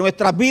tormentas de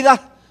nuestras vidas,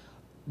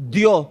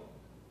 Dios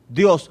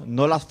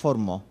no las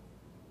formó.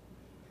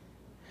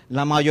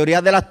 La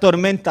mayoría de las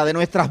tormentas de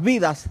nuestras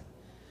vidas,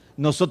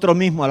 nosotros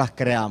mismos las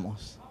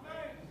creamos.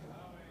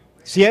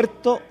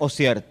 ¿Cierto o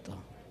cierto?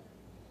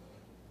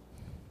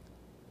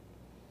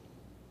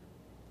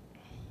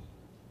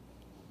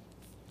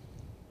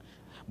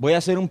 Voy a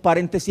hacer un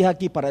paréntesis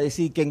aquí para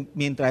decir que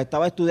mientras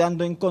estaba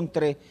estudiando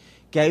encontré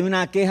que hay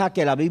una queja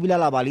que la Biblia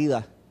la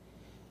valida.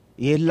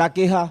 Y es la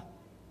queja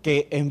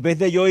que en vez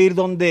de yo ir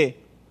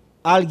donde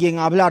alguien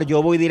a hablar,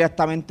 yo voy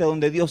directamente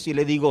donde Dios y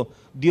le digo: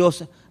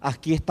 Dios,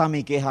 aquí está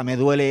mi queja, me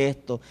duele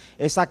esto.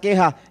 Esa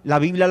queja, la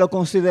Biblia lo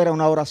considera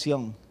una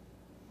oración.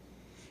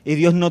 Y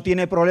Dios no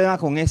tiene problema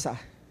con esa.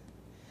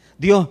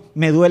 Dios,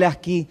 me duele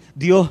aquí.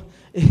 Dios,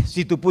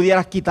 si tú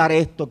pudieras quitar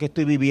esto que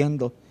estoy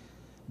viviendo.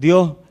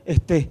 Dios,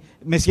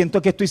 me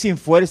siento que estoy sin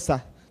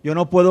fuerza, yo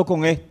no puedo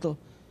con esto.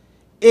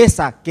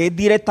 Esa que es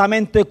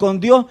directamente con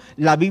Dios,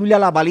 la Biblia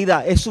la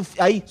valida.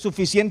 Hay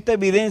suficiente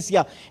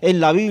evidencia en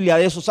la Biblia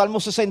de eso. Salmo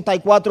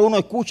 64:1,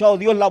 escucha, oh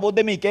Dios, la voz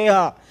de mi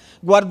queja.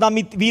 Guarda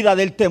mi vida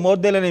del temor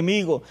del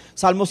enemigo.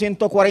 Salmo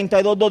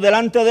 142:2,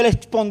 delante de él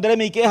expondré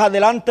mi queja,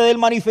 delante de él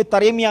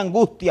manifestaré mi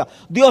angustia.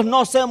 Dios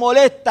no se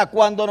molesta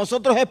cuando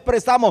nosotros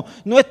expresamos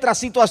nuestras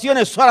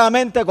situaciones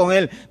solamente con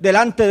él,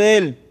 delante de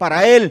él,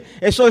 para él.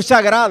 Eso es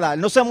sagrada,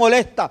 él no se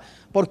molesta.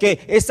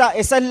 Porque esa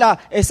es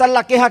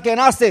la queja que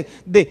nace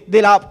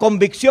de la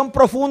convicción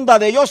profunda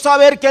de yo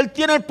saber que Él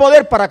tiene el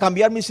poder para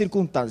cambiar mis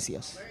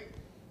circunstancias.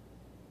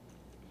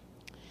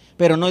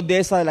 Pero no es de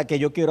esa de la que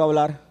yo quiero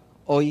hablar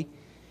hoy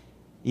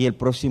y el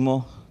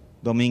próximo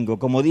domingo.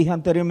 Como dije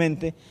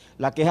anteriormente,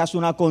 la queja es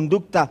una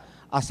conducta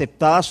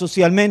aceptada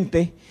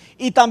socialmente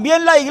y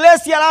también la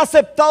iglesia la ha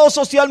aceptado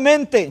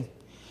socialmente.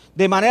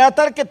 De manera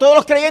tal que todos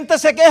los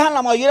creyentes se quejan,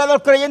 la mayoría de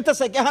los creyentes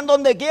se quejan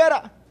donde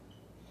quiera.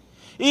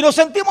 Y nos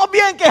sentimos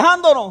bien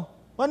quejándonos,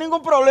 no hay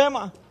ningún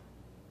problema.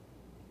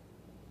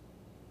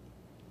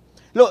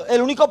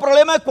 El único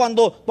problema es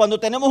cuando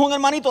tenemos un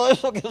hermanito de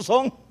esos que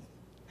son,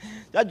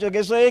 que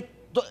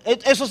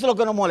eso es lo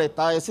que nos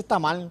molesta, eso está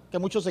mal, que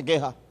muchos se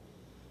quejan.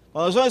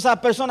 Cuando son esas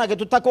personas que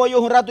tú estás con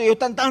ellos un rato y ellos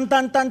están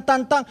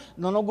tan,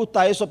 no nos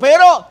gusta eso.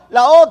 Pero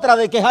la otra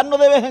de quejarnos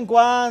de vez en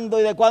cuando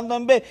y de cuando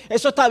en vez,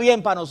 eso está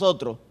bien para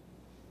nosotros.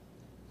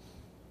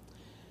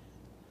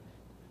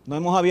 No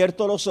hemos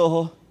abierto los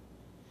ojos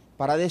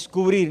para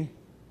descubrir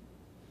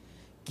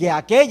que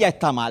aquella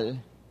está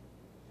mal,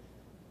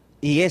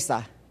 y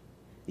esa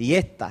y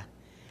esta,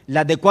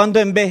 las de cuando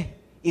en vez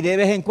y de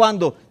vez en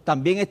cuando,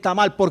 también está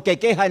mal, porque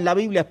queja en la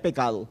Biblia es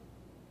pecado.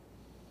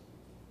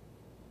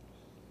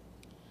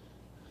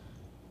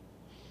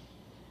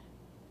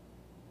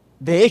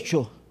 De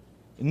hecho,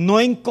 no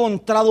he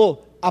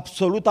encontrado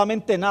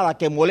absolutamente nada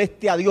que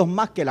moleste a Dios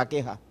más que la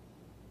queja.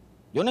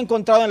 Yo no he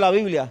encontrado en la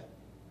Biblia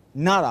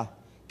nada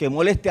que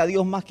moleste a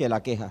Dios más que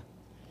la queja.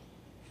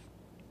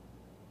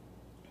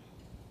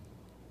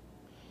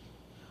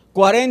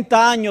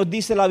 40 años,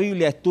 dice la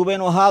Biblia, estuve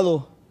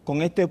enojado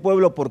con este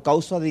pueblo por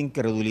causa de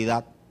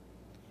incredulidad.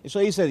 Eso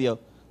dice Dios,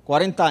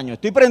 40 años.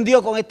 Estoy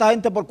prendido con esta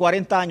gente por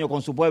 40 años,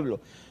 con su pueblo.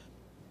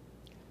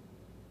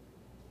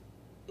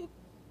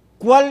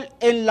 ¿Cuál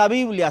en la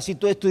Biblia, si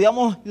tú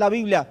estudiamos la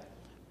Biblia,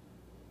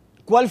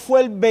 cuál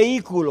fue el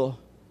vehículo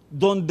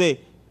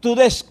donde tú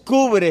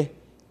descubres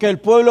que el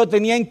pueblo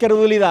tenía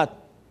incredulidad?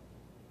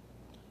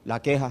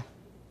 La queja.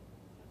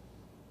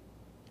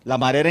 La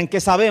manera en que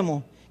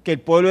sabemos que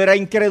el pueblo era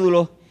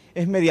incrédulo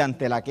es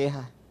mediante la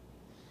queja.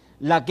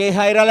 La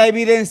queja era la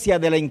evidencia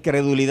de la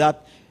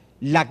incredulidad.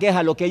 La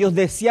queja, lo que ellos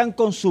decían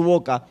con su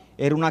boca,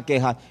 era una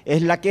queja.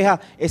 Es la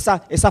queja,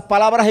 esas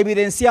palabras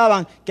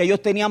evidenciaban que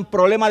ellos tenían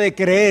problema de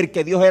creer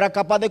que Dios era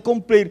capaz de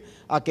cumplir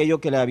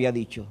aquello que le había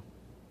dicho.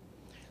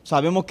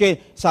 Sabemos,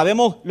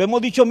 lo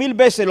hemos dicho 1000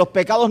 veces, los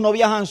pecados no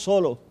viajan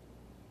solos.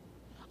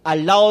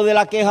 Al lado de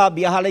la queja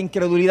viaja la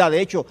incredulidad.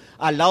 De hecho,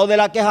 al lado de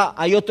la queja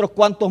hay otros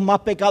cuantos más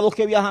pecados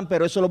que viajan,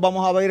 pero eso los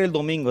vamos a ver el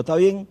domingo, ¿está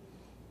bien?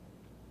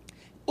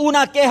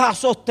 Una queja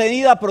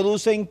sostenida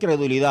produce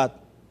incredulidad.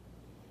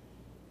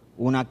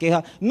 Una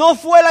queja. No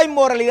fue la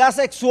inmoralidad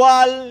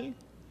sexual,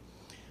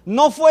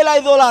 no fue la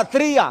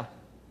idolatría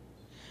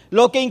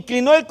lo que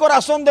inclinó el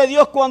corazón de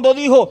Dios cuando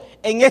dijo,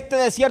 en este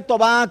desierto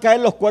van a caer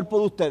los cuerpos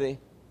de ustedes.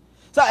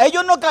 O sea,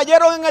 ellos no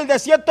cayeron en el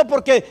desierto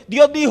porque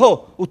Dios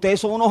dijo, ustedes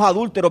son unos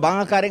adúlteros, van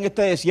a caer en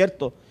este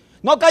desierto.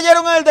 No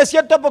cayeron en el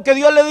desierto porque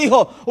Dios le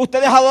dijo,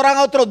 ustedes adoran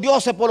a otros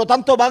dioses, por lo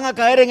tanto van a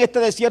caer en este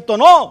desierto.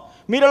 No,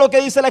 mira lo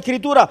que dice la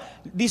Escritura,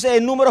 dice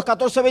en Números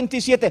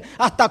 14:27,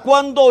 ¿hasta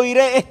cuándo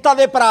oiré esta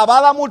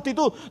depravada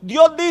multitud?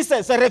 Dios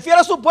dice, se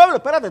refiere a su pueblo,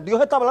 espérate,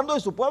 Dios está hablando de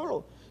su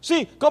pueblo.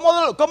 Sí, ¿cómo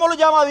lo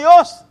llama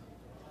Dios?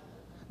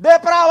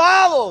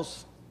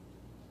 Depravados.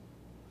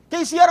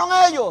 ¿Qué hicieron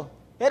ellos?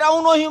 Eran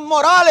unos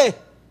inmorales.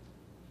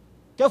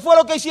 ¿Qué fue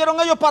lo que hicieron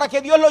ellos para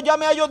que Dios los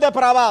llame a ellos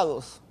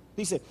depravados?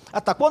 Dice,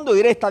 ¿hasta cuándo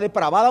iré esta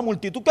depravada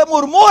multitud que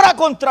murmura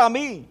contra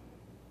mí?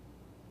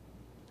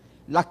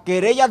 Las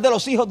querellas de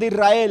los hijos de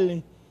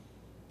Israel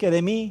que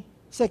de mí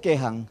se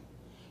quejan.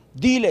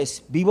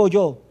 Diles, vivo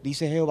yo,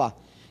 dice Jehová,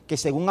 que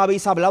según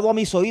habéis hablado a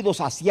mis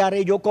oídos, así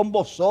haré yo con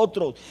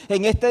vosotros.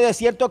 En este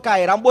desierto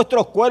caerán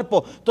vuestros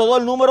cuerpos, todo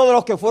el número de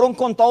los que fueron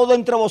contados de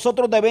entre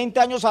vosotros de 20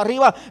 años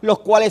arriba, los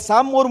cuales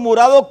han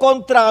murmurado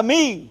contra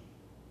mí.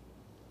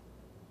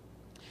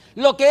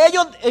 Lo que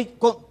ellos,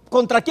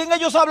 ¿contra quién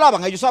ellos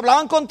hablaban? Ellos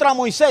hablaban contra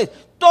Moisés.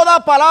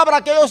 Toda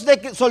palabra que ellos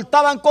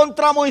soltaban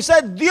contra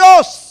Moisés,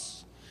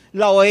 Dios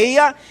la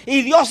oía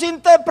y Dios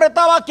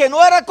interpretaba que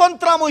no era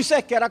contra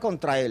Moisés, que era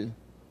contra él.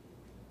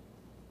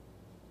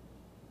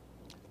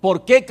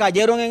 ¿Por qué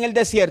cayeron en el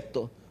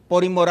desierto?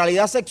 ¿Por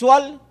inmoralidad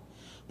sexual?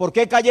 ¿Por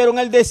qué cayeron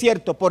en el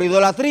desierto? ¿Por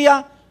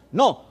idolatría?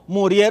 No,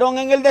 murieron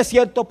en el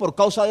desierto por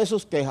causa de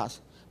sus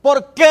quejas.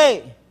 ¿Por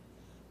qué?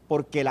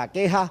 Porque la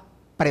queja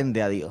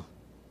prende a Dios.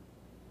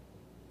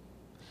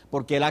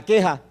 Porque la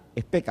queja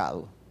es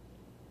pecado.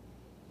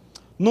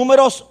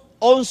 Números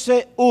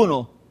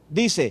 11:1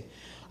 dice,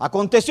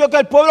 aconteció que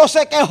el pueblo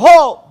se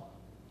quejó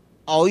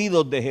a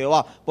oídos de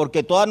Jehová,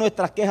 porque todas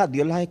nuestras quejas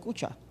Dios las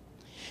escucha.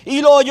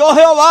 Y lo oyó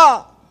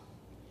Jehová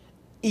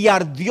y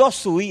ardió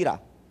su ira.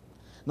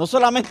 No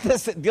solamente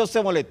Dios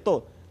se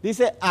molestó,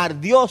 dice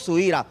ardió su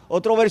ira.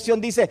 Otra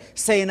versión dice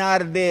se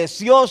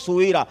enardeció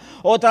su ira.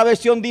 Otra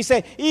versión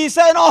dice y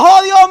se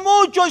enojó Dios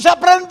mucho y se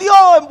prendió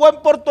en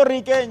buen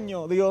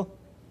puertorriqueño. Dios.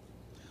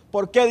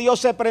 ¿Por qué Dios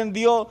se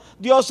prendió?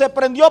 Dios se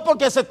prendió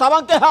porque se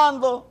estaban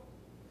quejando.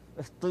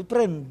 Estoy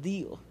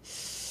prendido.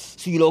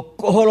 Si los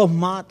cojo los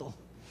mato.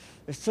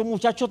 Ese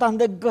muchacho tan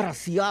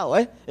desgraciado,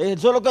 Eso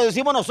es lo que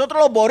decimos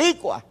nosotros los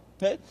boricuas.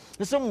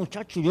 Ese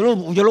muchacho, yo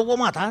lo voy a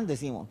matar,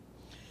 decimos.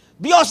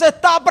 Dios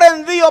está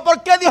prendido.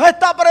 ¿Por qué Dios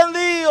está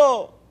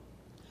prendido?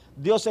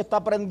 Dios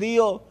está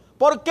prendido.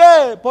 ¿Por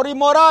qué? Por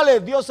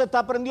inmorales. Dios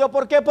está prendido.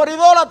 ¿Por qué? Por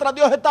idólatras.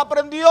 Dios está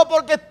prendido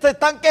porque se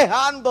están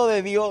quejando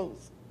de Dios.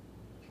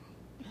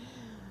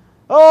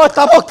 Oh,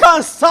 estamos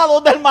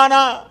cansados del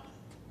maná.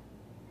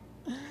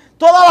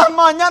 Todas las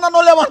mañanas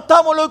nos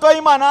levantamos lo que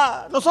hay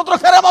maná. Nosotros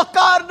queremos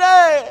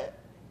carne.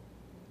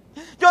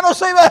 Yo no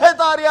soy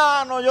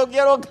vegetariano, yo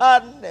quiero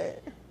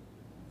carne.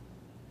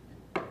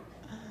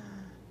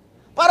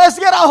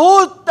 Pareciera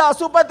justa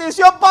su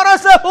petición,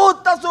 parece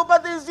justa su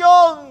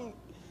petición.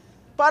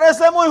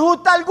 Parece muy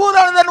justa.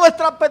 Algunas de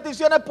nuestras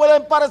peticiones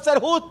pueden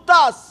parecer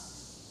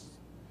justas.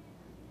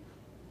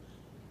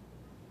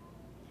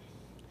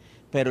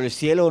 Pero el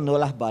cielo no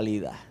las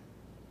valida.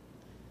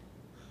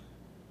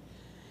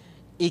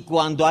 Y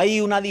cuando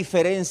hay una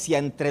diferencia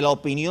entre la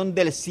opinión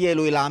del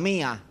cielo y la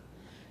mía,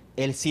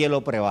 el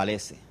cielo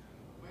prevalece.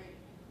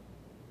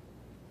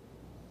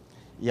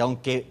 Y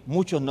aunque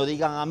muchos no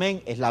digan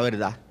amén, es la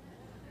verdad.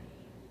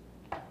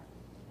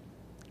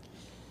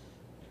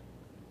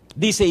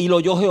 Dice, y lo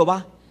oyó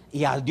Jehová,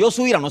 y al Dios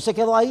su ira no se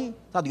quedó ahí.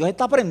 O sea, Dios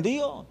está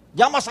prendido.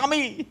 Llamas a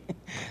mí.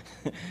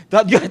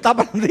 Dios está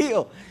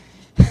prendido.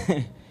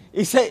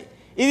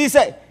 Y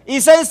dice, y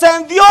se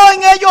encendió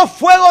en ellos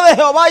fuego de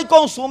Jehová y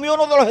consumió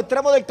uno de los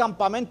extremos del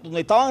campamento,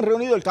 donde estaban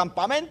reunidos el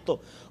campamento.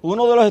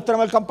 Uno de los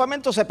extremos del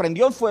campamento se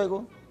prendió en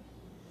fuego.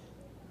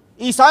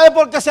 ¿Y sabe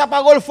por qué se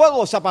apagó el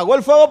fuego? Se apagó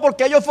el fuego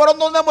porque ellos fueron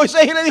donde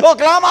Moisés y le dijo,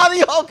 clama a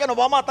Dios que nos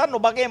va a matar,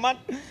 nos va a quemar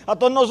a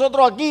todos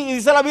nosotros aquí. Y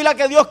dice la Biblia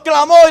que Dios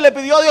clamó y le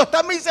pidió a Dios,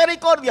 ten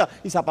misericordia.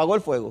 Y se apagó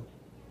el fuego.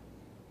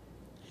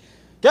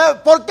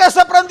 ¿Por qué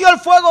se prendió el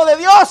fuego de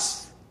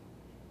Dios?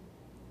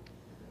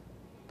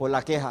 Por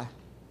la queja.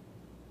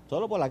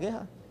 Solo por la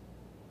queja.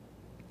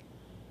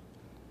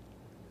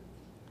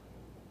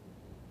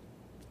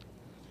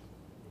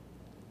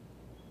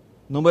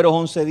 Números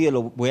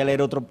 11:10, voy a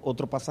leer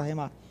otro pasaje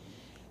más.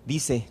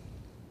 Dice,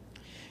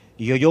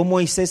 y oyó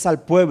Moisés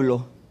al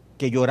pueblo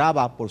que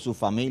lloraba por su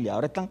familia.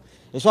 Ahora están,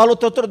 eso a los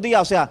otros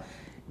días, o sea,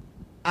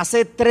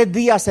 hace 3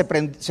 días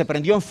se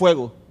prendió en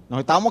fuego.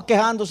 Nos estábamos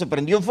quejando, se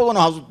prendió en fuego,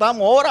 nos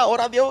asustamos.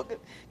 Ora Dios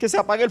que se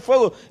apague el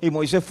fuego. Y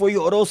Moisés fue y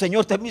oró,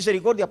 Señor, ten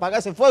misericordia, apaga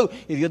ese fuego.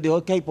 Y Dios dijo,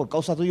 ok, por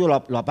causa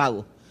tuya lo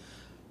apago.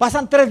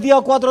 Pasan 3 días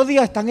o 4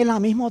 días, están en la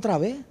misma otra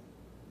vez,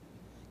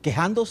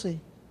 quejándose.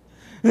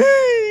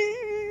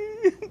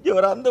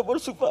 Llorando por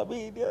su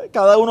familia,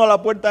 cada uno a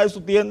la puerta de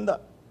su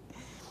tienda.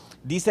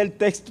 Dice el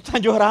texto,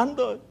 están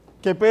llorando.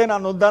 Qué pena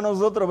nos da a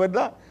nosotros,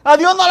 ¿verdad? A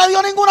Dios no le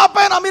dio ninguna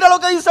pena, mira lo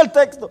que dice el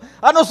texto.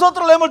 A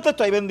nosotros leemos el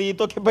texto, ay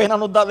bendito, qué pena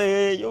nos da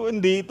de ellos,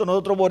 bendito,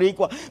 nosotros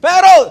boricuas.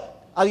 Pero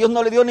a Dios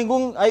no le dio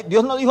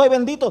Dios no dijo ay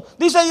bendito.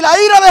 Dice, y la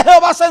ira de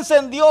Jehová se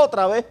encendió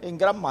otra vez en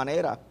gran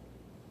manera.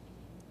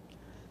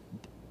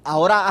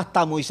 Ahora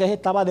hasta Moisés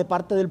estaba de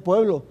parte del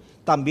pueblo.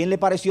 ¿También le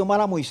pareció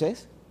mal a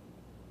Moisés?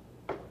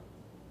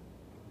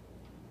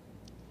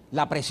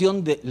 La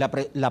presión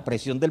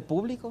del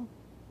público,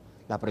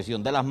 la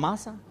presión de las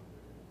masas,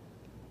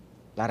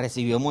 la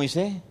recibió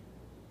Moisés.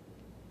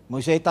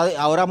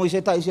 Ahora Moisés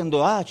está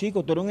diciendo,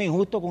 chicos, tú eres un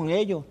injusto con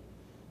ellos.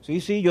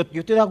 Sí, yo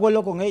estoy de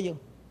acuerdo con ellos.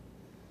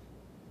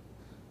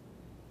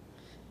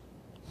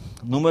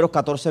 Números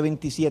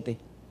 14:27.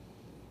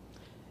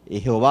 Y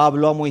Jehová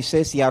habló a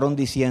Moisés y a Aarón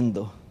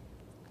diciendo,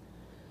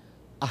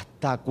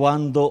 ¿hasta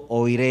cuándo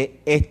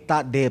oiré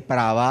esta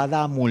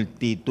depravada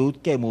multitud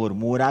que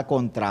murmura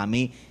contra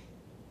mí?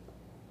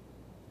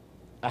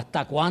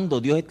 ¿Hasta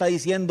cuándo? Dios está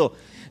diciendo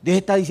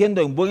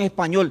en buen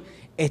español,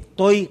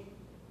 estoy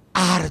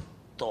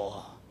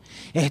harto,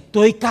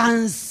 estoy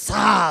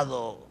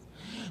cansado,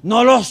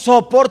 no los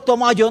soporto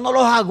más, yo no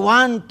los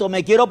aguanto,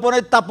 me quiero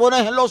poner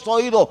tapones en los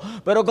oídos,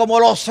 pero como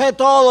lo sé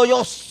todo,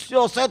 yo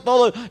sé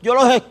todo, yo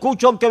los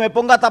escucho aunque me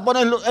ponga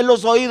tapones en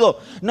los oídos,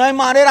 no hay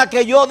manera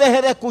que yo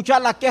deje de escuchar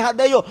las quejas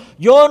de ellos,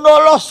 yo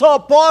no los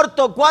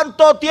soporto,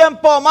 ¿cuánto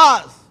tiempo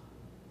más?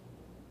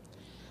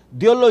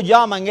 Dios lo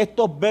llama en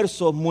estos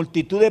versos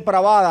multitud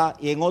depravada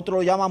y en otro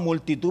lo llama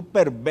multitud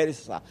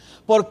perversa.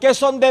 ¿Por qué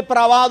son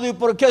depravados y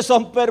por qué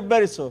son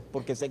perversos?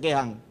 Porque se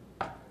quejan.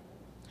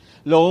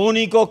 Lo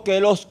único que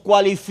los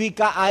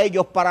cualifica a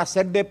ellos para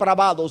ser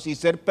depravados y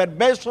ser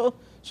perversos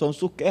son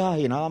sus quejas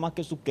y nada más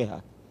que sus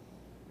quejas.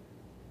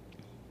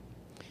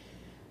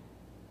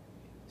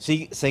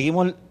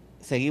 Seguimos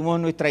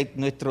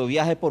nuestro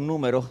viaje por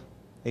números.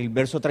 El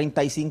verso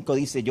 35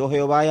 dice, yo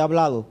Jehová he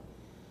hablado.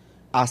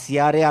 Así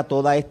haré a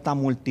toda esta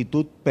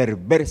multitud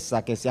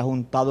perversa que se ha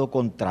juntado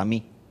contra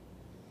mí.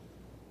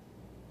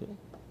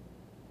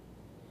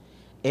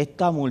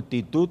 Esta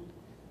multitud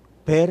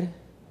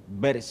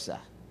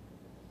perversa,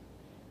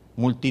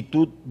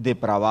 multitud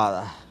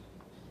depravada.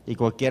 Y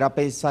cualquiera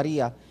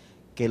pensaría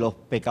que los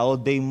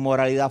pecados de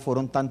inmoralidad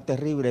fueron tan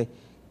terribles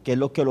que es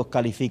lo que los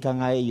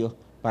califican a ellos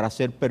para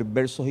ser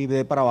perversos y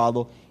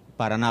depravados.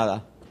 Para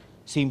nada.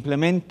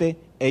 Simplemente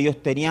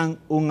ellos tenían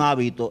un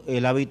hábito.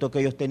 El hábito que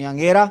ellos tenían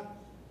era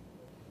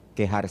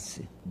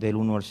quejarse, del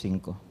 1 al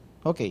 5.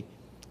 Ok,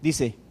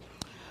 dice,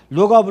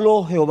 luego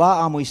habló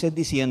Jehová a Moisés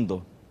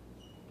diciendo,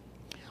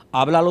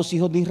 habla a los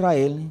hijos de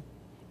Israel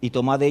y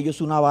toma de ellos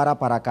una vara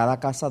para cada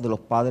casa de los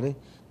padres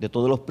de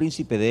todos los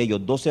príncipes de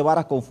ellos, 12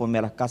 varas conforme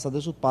a las casas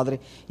de sus padres,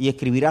 y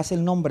escribirás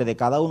el nombre de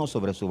cada uno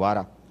sobre su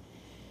vara.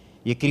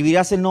 Y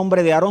escribirás el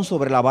nombre de Aarón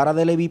sobre la vara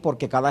de Leví,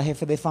 porque cada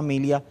jefe de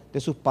familia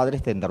de sus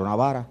padres tendrá una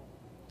vara.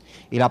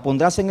 Y la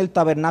pondrás en el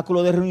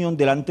tabernáculo de reunión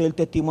delante del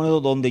testimonio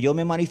donde yo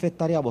me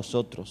manifestaré a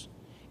vosotros.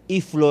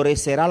 Y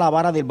florecerá la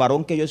vara del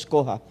varón que yo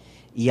escoja.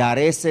 Y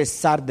haré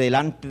cesar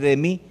delante de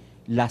mí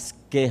las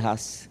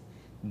quejas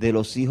de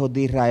los hijos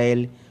de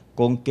Israel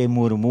con que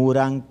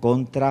murmuran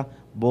contra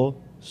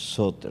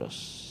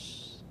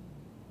vosotros.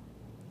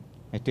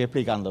 Me estoy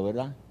explicando,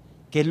 ¿verdad?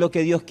 ¿Qué es lo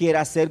que Dios quiere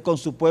hacer con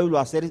su pueblo?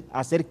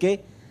 ¿Hacer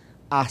qué?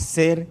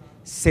 Hacer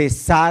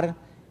cesar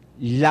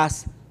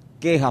las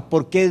quejas.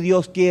 ¿Por qué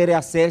Dios quiere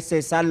hacer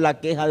cesar la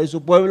queja de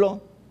su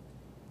pueblo?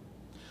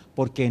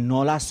 Porque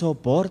no la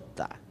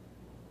soporta.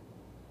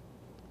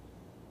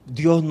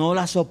 Dios no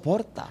la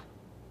soporta,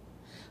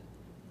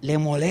 le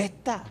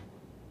molesta,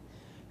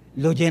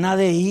 lo llena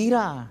de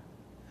ira,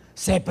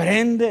 se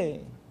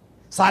prende,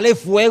 sale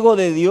fuego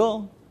de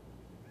Dios.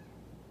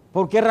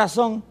 ¿Por qué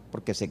razón?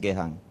 Porque se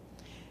quejan.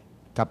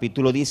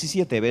 Capítulo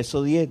 17,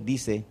 verso 10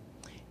 dice: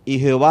 y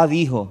Jehová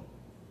dijo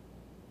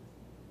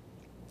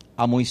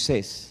a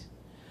Moisés: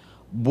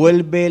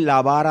 vuelve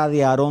la vara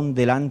de Aarón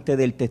delante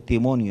del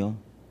testimonio,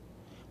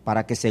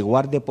 para que se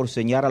guarde por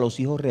señal a los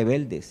hijos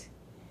rebeldes,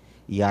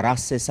 y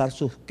harás cesar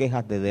sus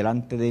quejas de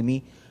delante de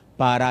mí,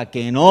 para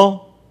que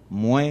no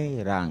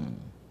mueran.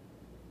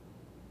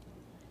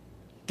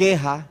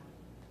 Queja,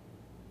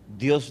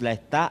 Dios la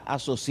está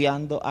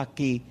asociando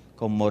aquí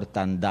con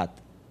mortandad.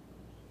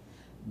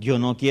 Yo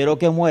no quiero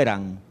que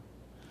mueran.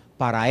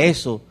 Para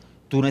eso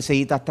tú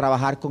necesitas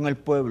trabajar con el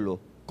pueblo.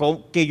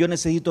 ¿Qué yo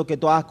necesito que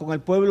tú hagas con el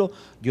pueblo?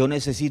 Yo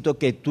necesito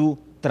que tú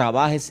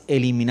trabajes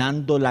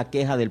eliminando la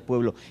queja del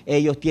pueblo.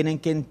 Ellos tienen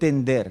que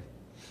entender.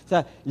 O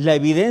sea, la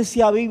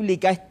evidencia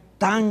bíblica es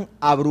tan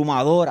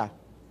abrumadora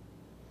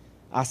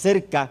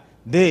acerca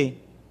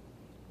de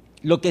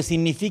lo que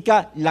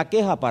significa la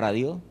queja para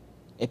Dios.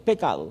 Es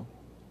pecado.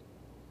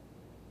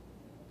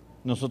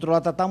 Nosotros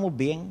la tratamos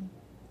bien,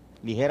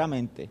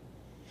 ligeramente.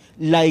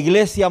 La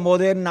iglesia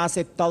moderna ha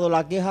aceptado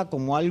la queja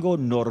como algo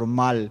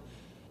normal.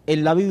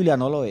 En la Biblia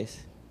no lo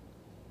es.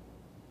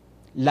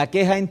 La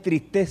queja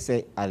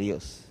entristece a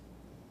Dios,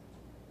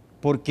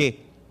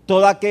 porque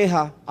toda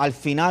queja al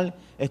final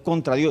es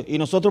contra Dios. Y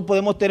nosotros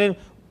podemos tener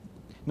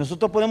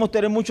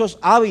muchos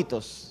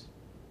hábitos.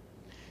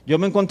 Yo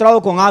me he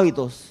encontrado con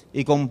hábitos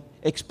y con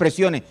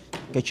expresiones.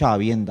 ¡Qué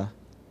chavienda!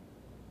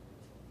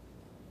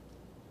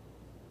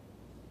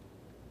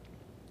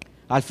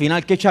 Al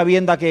final, ¿qué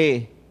chavienda que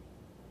es?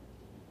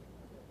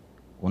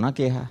 Una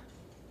queja.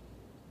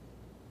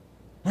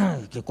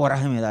 ¡Ay, qué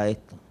coraje me da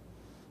esto!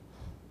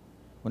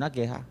 Una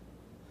queja.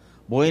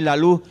 Voy en la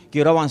luz,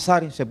 quiero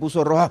avanzar, se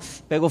puso roja,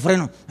 pego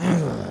freno.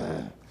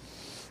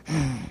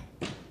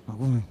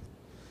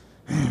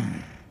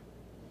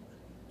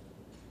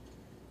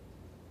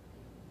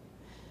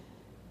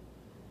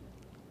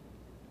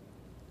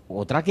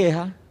 Otra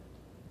queja.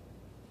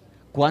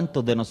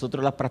 ¿Cuántos de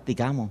nosotros las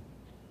practicamos?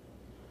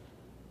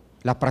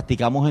 Las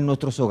practicamos en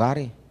nuestros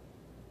hogares,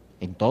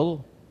 en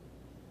todo.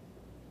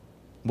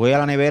 Voy a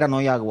la nevera, no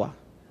hay agua.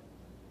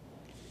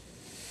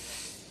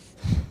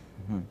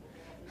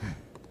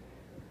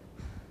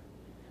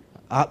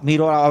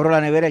 Miro, abro la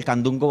nevera, el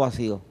candungo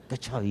vacío. ¡Qué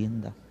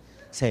chavienda!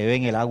 Se ve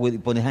en el agua y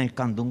pones en el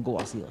candungo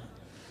vacío.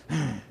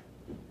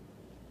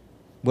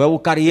 Voy a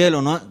buscar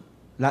hielo, ¿no?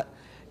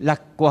 La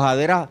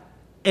cuajadera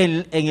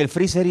en el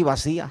freezer y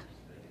vacía.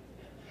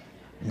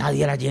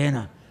 Nadie la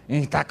llena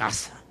en esta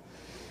casa.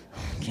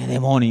 ¡Qué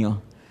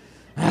demonio!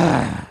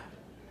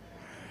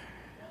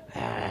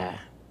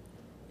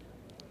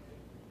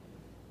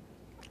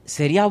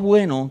 Sería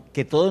bueno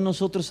que todos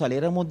nosotros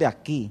saliéramos de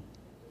aquí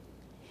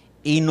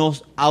y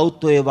nos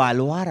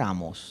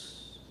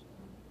autoevaluáramos.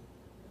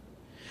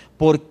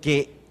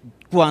 Porque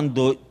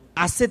cuando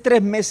hace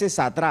 3 meses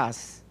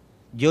atrás,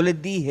 yo les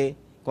dije,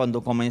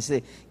 cuando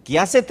comencé, que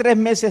hace 3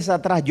 meses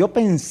atrás yo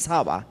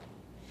pensaba,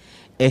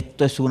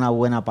 esto es una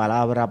buena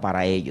palabra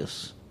para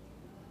ellos.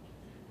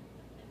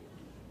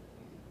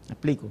 ¿Me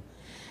explico?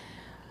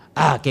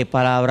 Qué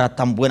palabra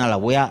tan buena, la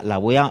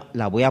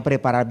voy a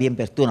preparar bien,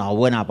 pero esto es una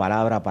buena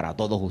palabra para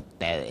todos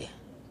ustedes.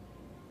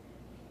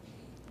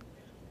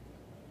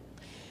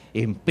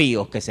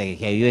 Impíos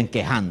que viven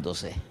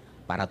quejándose,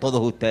 para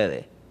todos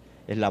ustedes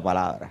es la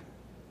palabra.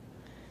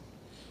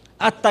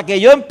 Hasta que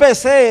yo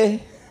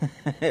empecé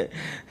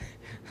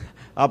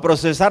a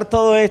procesar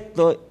todo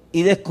esto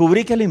y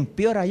descubrí que el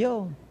impío era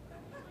yo.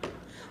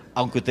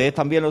 Aunque ustedes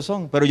también lo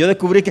son, pero yo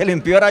descubrí que el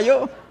impío era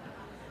yo.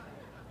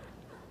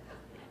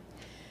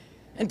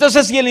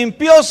 Entonces, si el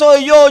impío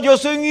soy yo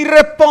soy un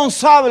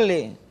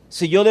irresponsable.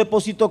 Si yo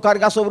deposito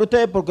carga sobre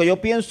ustedes porque yo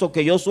pienso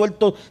que yo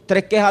suelto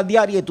 3 quejas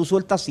diarias y tú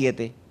sueltas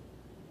 7.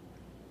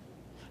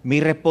 Mi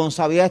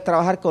responsabilidad es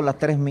trabajar con las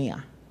 3 mías.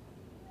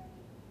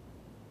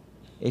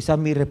 Esa es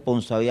mi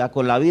responsabilidad.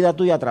 Con la vida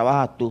tuya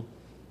trabajas tú.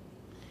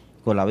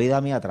 Con la vida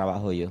mía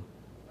trabajo yo.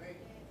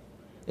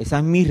 Esa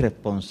es mi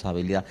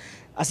responsabilidad.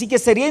 Así que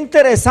sería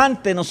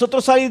interesante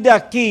nosotros salir de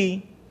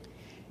aquí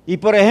y,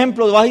 por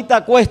ejemplo, vas y te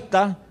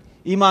acuestas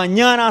y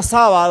mañana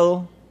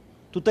sábado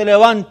tú te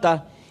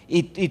levantas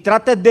y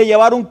trates de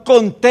llevar un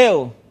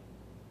conteo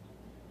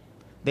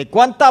de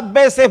cuántas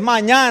veces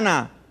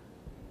mañana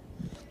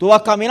tú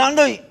vas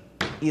caminando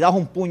y das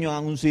un puño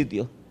en un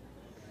sitio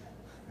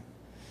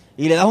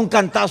y le das un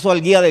cantazo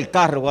al guía del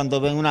carro cuando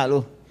ven una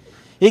luz.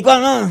 Y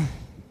cuando...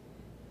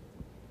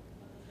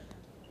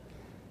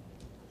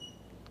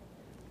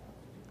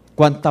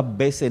 ¿Cuántas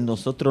veces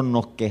nosotros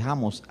nos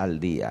quejamos al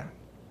día?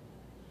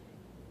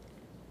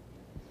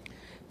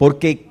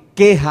 Porque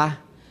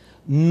queja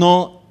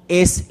no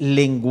es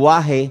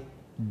lenguaje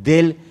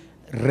del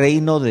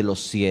reino de los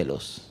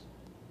cielos.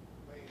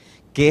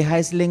 Queja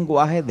es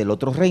lenguaje del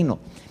otro reino.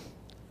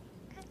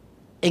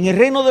 En el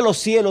reino de los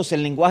cielos,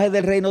 el lenguaje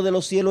del reino de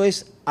los cielos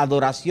es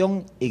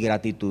adoración y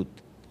gratitud.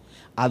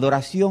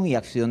 Adoración y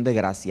acción de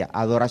gracia,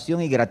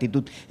 adoración y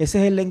gratitud. Ese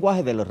es el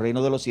lenguaje de los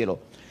reinos de los cielos.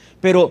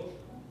 Pero,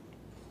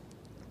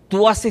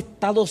 ¿tú has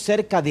estado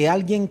cerca de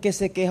alguien que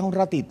se queja un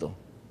ratito?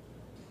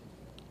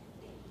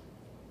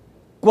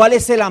 ¿Cuál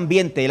es el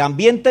ambiente? El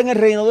ambiente en el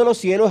reino de los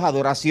cielos es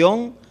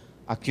adoración,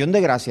 acción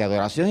de gracia,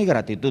 adoración y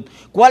gratitud.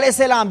 ¿Cuál es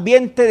el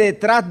ambiente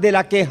detrás de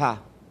la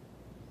queja?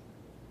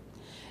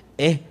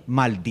 Es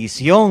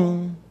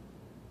maldición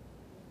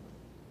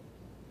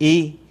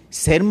y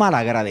ser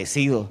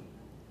malagradecido.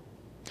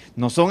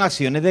 No son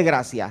acciones de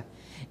gracia.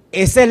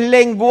 Ese es el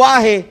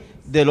lenguaje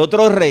del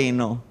otro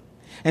reino.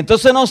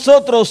 Entonces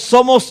nosotros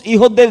somos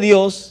hijos de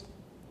Dios,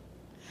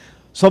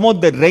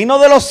 somos del reino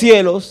de los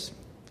cielos,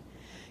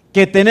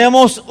 que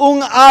tenemos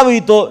un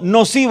hábito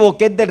nocivo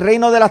que es del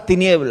reino de las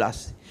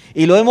tinieblas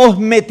y lo hemos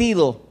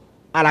metido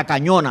a la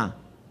cañona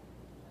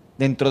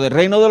dentro del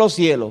reino de los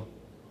cielos.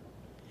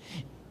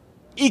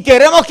 Y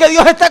queremos que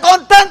Dios esté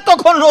contento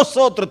con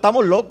nosotros.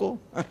 Estamos locos.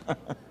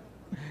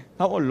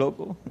 Estamos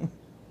locos.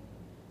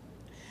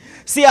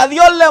 Si a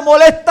Dios le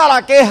molesta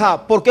la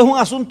queja porque es un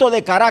asunto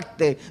de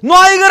carácter, no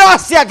hay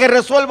gracia que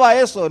resuelva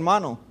eso,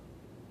 hermano.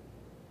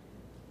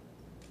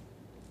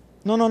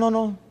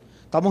 No.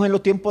 Estamos en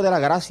los tiempos de la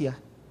gracia.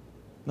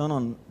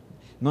 No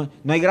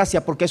hay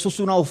gracia porque eso es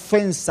una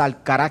ofensa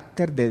al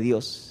carácter de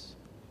Dios.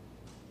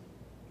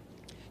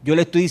 Yo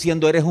le estoy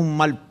diciendo, eres un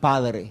mal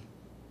padre.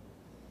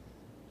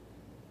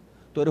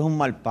 Tú eres un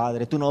mal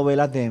padre, tú no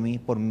velas de mí,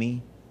 por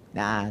mí.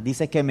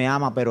 Dices que me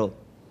ama, pero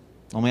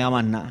no me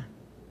amas nada.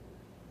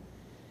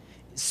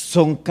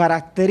 Son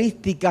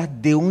características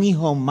de un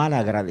hijo mal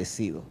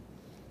agradecido.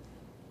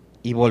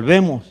 Y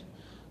volvemos,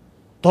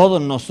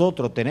 todos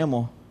nosotros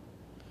tenemos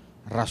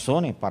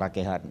razones para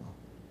quejarnos,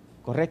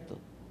 ¿correcto?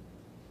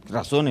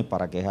 Razones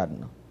para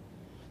quejarnos.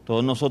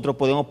 Todos nosotros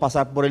podemos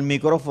pasar por el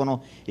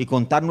micrófono y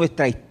contar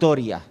nuestra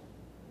historia.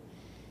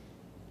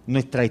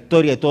 Nuestra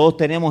historia, todos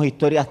tenemos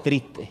historias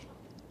tristes.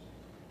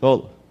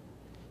 Todos.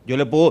 Yo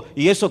le puedo,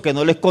 y eso que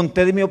no les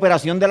conté de mi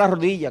operación de la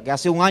rodilla, que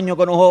hace un año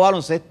que no juego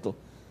baloncesto.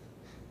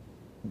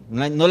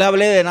 No le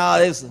hablé de nada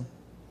de eso.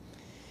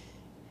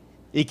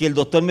 Y que el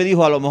doctor me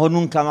dijo, a lo mejor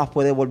nunca más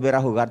puede volver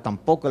a jugar.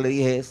 Tampoco le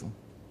dije eso.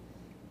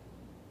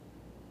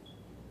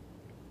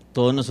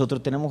 Todos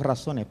nosotros tenemos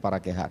razones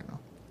para quejarnos.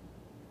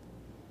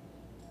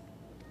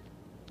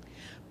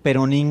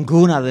 Pero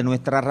ninguna de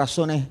nuestras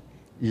razones,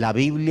 la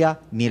Biblia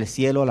ni el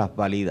cielo las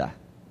valida.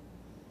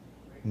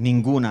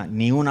 Ninguna,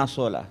 ni una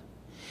sola.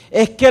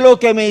 Es que lo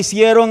que me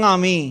hicieron a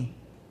mí.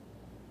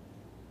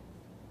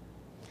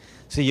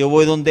 Si yo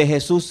voy donde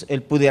Jesús,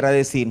 Él pudiera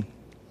decir,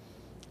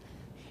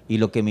 y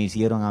lo que me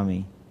hicieron a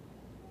mí.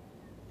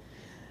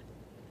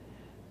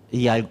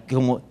 Y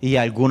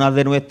algunas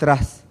de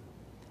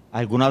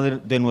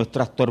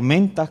nuestras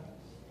tormentas,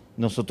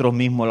 nosotros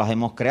mismos las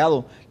hemos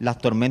creado. Las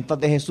tormentas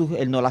de Jesús,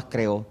 Él no las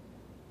creó.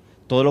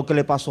 Todo lo que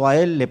le pasó a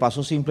Él, le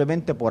pasó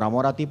simplemente por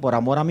amor a ti, por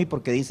amor a mí,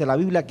 porque dice la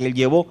Biblia que Él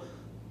llevó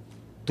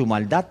tu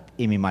maldad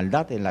y mi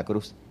maldad en la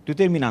cruz. Estoy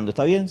terminando,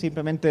 ¿está bien?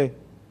 Simplemente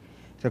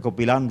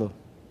recopilando.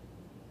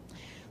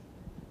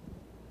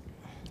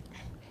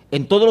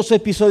 En todos los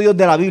episodios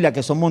de la Biblia,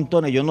 que son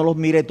montones, yo no los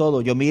miré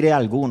todos, yo miré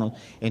algunos.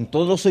 En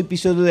todos los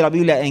episodios de la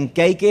Biblia en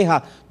que hay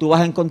queja, tú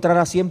vas a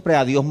encontrar siempre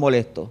a Dios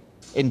molesto.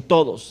 En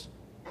todos.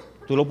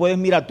 Tú lo puedes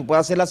mirar, tú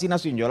puedes hacer la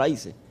asignación, yo la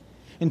hice.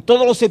 En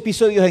todos los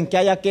episodios en que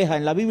haya queja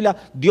en la Biblia,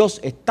 Dios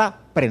está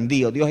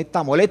prendido, Dios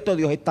está molesto,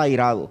 Dios está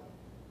irado.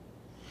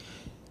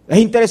 Es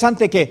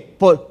interesante que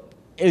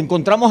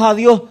encontramos a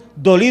Dios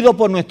dolido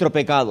por nuestro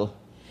pecado.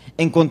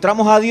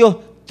 Encontramos a Dios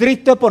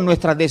triste por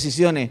nuestras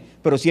decisiones,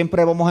 pero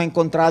siempre vamos a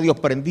encontrar a Dios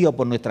prendido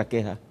por nuestras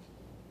quejas.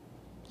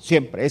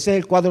 Siempre, ese es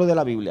el cuadro de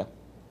la Biblia.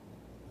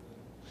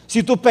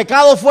 Si tus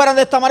pecados fueran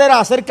de esta manera,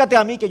 acércate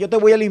a mí que yo te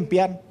voy a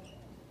limpiar.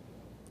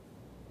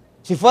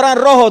 Si fueran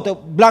rojos,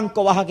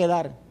 blanco vas a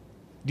quedar.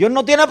 Dios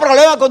no tiene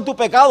problema con tu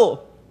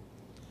pecado.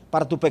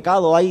 Para tu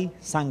pecado hay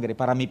sangre,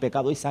 para mi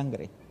pecado hay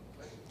sangre.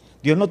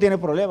 Dios no tiene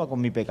problema con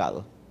mi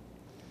pecado.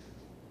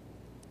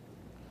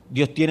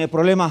 Dios tiene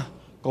problemas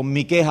con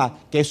mi queja,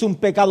 que es un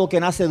pecado que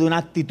nace de una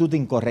actitud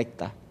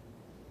incorrecta.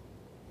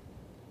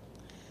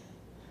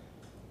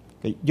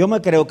 Yo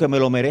me creo que me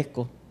lo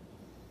merezco.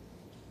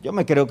 Yo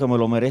me creo que me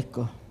lo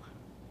merezco.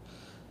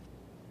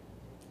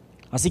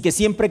 Así que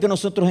siempre que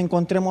nosotros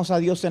encontremos a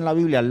Dios en la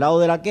Biblia al lado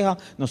de la queja,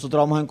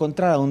 nosotros vamos a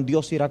encontrar a un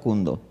Dios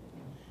iracundo.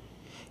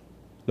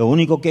 Lo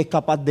único que es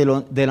capaz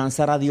de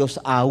lanzar a Dios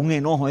a un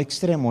enojo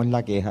extremo es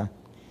la queja.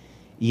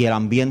 Y el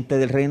ambiente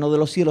del reino de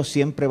los cielos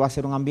siempre va a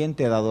ser un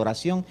ambiente de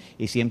adoración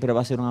y siempre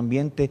va a ser un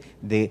ambiente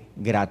de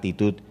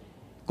gratitud.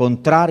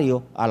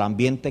 Contrario al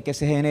ambiente que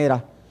se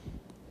genera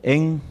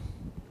en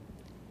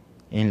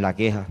la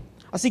queja.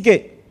 Así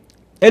que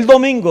el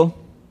domingo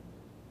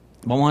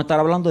vamos a estar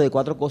hablando de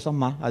 4 cosas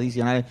más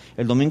adicionales.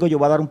 El domingo yo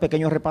voy a dar un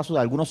pequeño repaso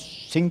de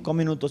algunos 5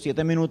 minutos,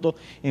 7 minutos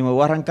y me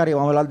voy a arrancar y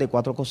vamos a hablar de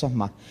 4 cosas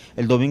más.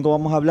 El domingo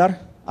vamos a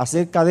hablar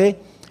acerca de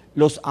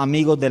los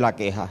amigos de la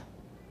queja.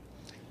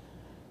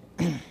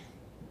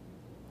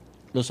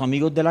 Los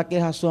amigos de la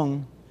queja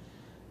son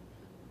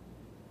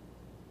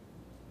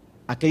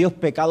aquellos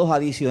pecados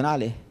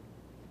adicionales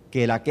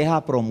que la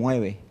queja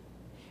promueve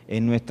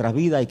en nuestras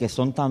vidas y que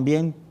son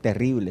también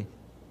terribles.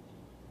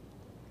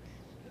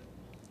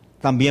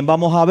 También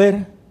vamos a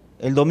ver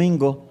el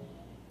domingo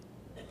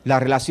la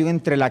relación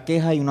entre la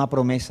queja y una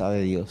promesa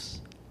de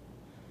Dios.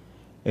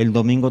 El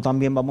domingo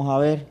también vamos a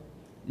ver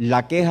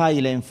la queja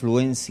y la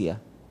influencia.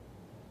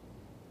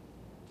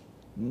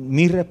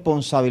 Mi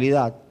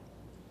responsabilidad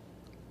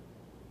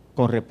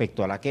con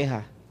respecto a la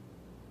queja,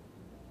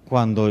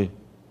 cuando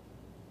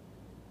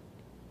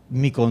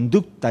mi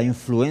conducta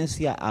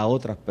influencia a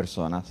otras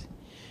personas.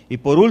 Y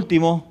por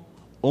último,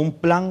 un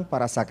plan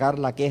para sacar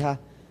la queja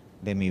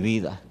de mi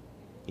vida.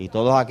 Y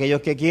todos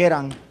aquellos que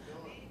quieran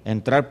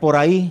entrar por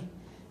ahí,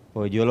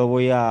 pues yo los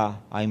voy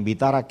a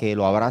invitar a que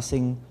lo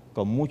abracen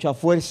con mucha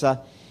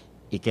fuerza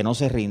y que no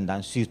se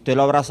rindan. Si usted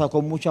lo abraza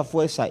con mucha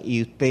fuerza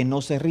y usted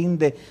no se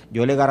rinde,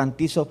 yo le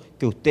garantizo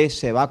que usted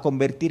se va a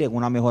convertir en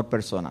una mejor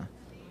persona.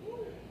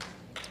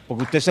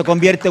 Porque usted se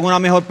convierte en una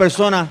mejor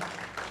persona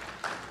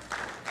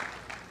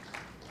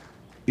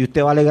y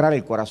usted va a alegrar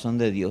el corazón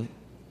de Dios.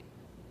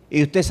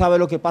 Y usted sabe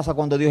lo que pasa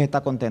cuando Dios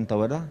está contento,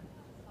 ¿verdad?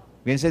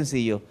 Bien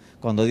sencillo.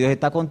 Cuando Dios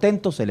está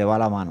contento, se le va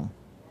la mano.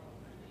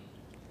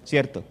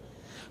 ¿Cierto?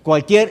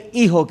 Cualquier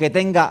hijo que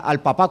tenga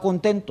al papá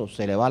contento,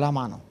 se le va la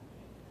mano.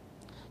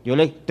 Yo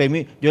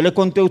les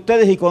conté a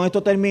ustedes y con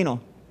esto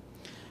termino.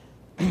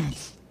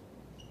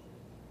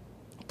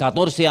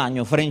 14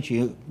 años,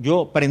 Frenchy,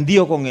 yo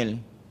prendido con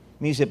él.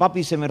 Me dice,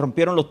 papi, se me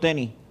rompieron los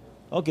tenis.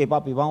 Ok,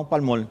 papi, vamos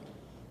para el mall.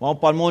 Vamos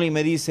para el mall y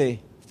me dice,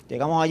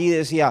 llegamos allí y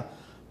decía,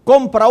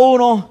 compra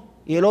uno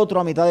y el otro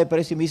a mitad de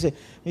precio. Y me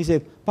dice,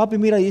 papi,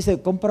 mira, y dice,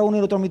 compra uno y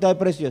el otro a mitad de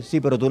precio. Sí,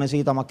 pero tú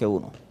necesitas más que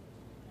uno.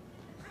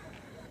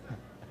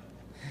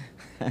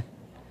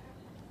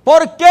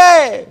 ¿Por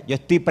qué? Yo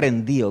estoy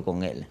prendido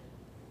con él.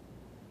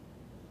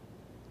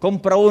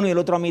 Compra uno y el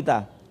otro a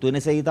mitad. Tú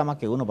necesitas más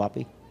que uno,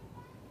 papi.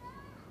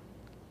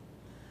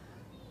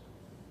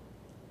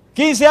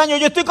 15 años,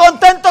 yo estoy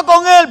contento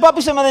con él,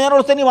 papi, se me dañaron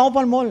los tenis, vamos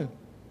para el mall.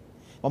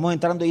 Vamos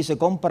entrando y dice,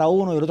 compra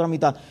uno y el otro a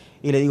mitad.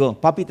 Y le digo,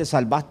 papi, te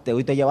salvaste,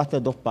 hoy te llevaste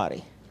 2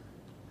 pares.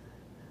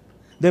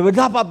 De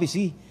verdad, papi,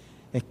 sí.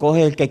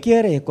 Escoge el que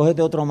quieres,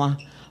 escógete otro más.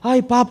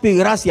 Ay, papi,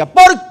 gracias.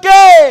 ¿Por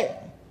qué?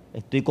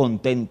 Estoy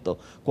contento.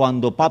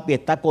 Cuando papi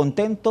está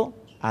contento,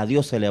 a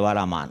Dios se le va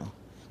la mano.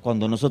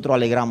 Cuando nosotros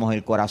alegramos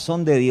el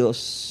corazón de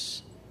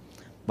Dios,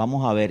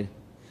 vamos a ver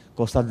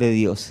cosas de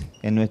Dios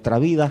en nuestra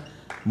vida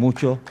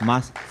mucho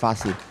más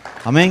fácil.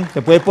 Amén.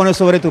 ¿Te puedes poner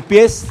sobre tus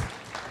pies?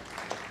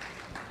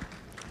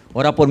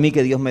 Ora por mí,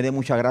 que Dios me dé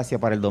mucha gracia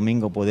para el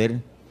domingo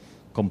poder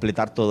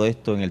completar todo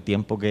esto en el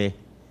tiempo que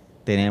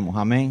tenemos.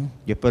 Amén.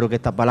 Yo espero que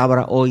esta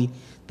palabra hoy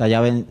te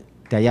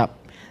haya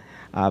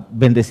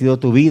bendecido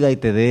tu vida y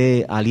te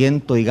dé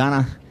aliento y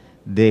ganas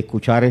de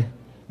escuchar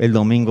el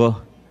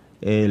domingo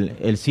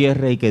el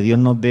cierre, y que Dios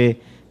nos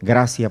dé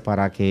gracia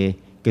para que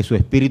su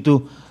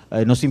Espíritu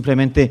no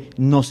simplemente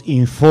nos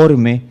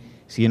informe,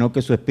 sino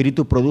que su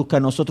Espíritu produzca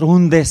en nosotros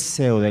un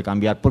deseo de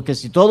cambiar. Porque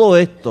si todo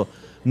esto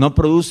no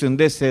produce un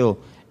deseo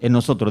en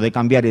nosotros de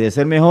cambiar y de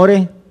ser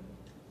mejores,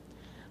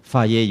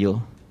 fallé.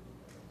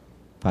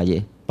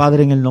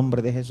 Padre, en el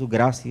nombre de Jesús,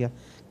 gracias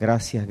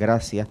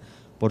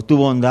por tu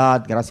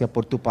bondad, gracias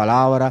por tu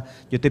palabra.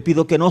 Yo te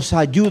pido que nos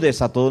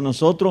ayudes a todos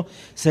nosotros,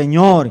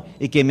 Señor,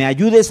 y que me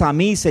ayudes a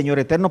mí, Señor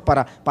eterno,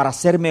 para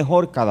ser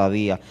mejor cada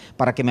día,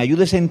 para que me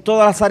ayudes en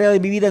todas las áreas de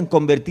mi vida, en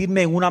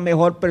convertirme en una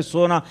mejor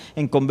persona,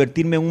 en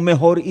convertirme en un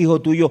mejor hijo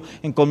tuyo,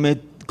 en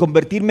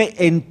convertirme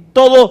en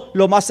todo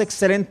lo más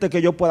excelente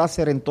que yo pueda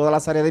hacer en todas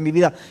las áreas de mi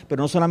vida,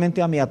 pero no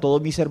solamente a mí, a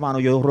todos mis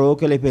hermanos. Yo ruego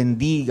que les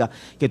bendiga,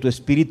 que tu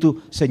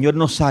Espíritu, Señor,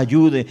 nos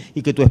ayude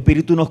y que tu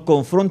Espíritu nos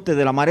confronte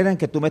de la manera en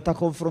que tú me estás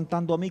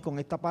confrontando a mí con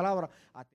esta palabra.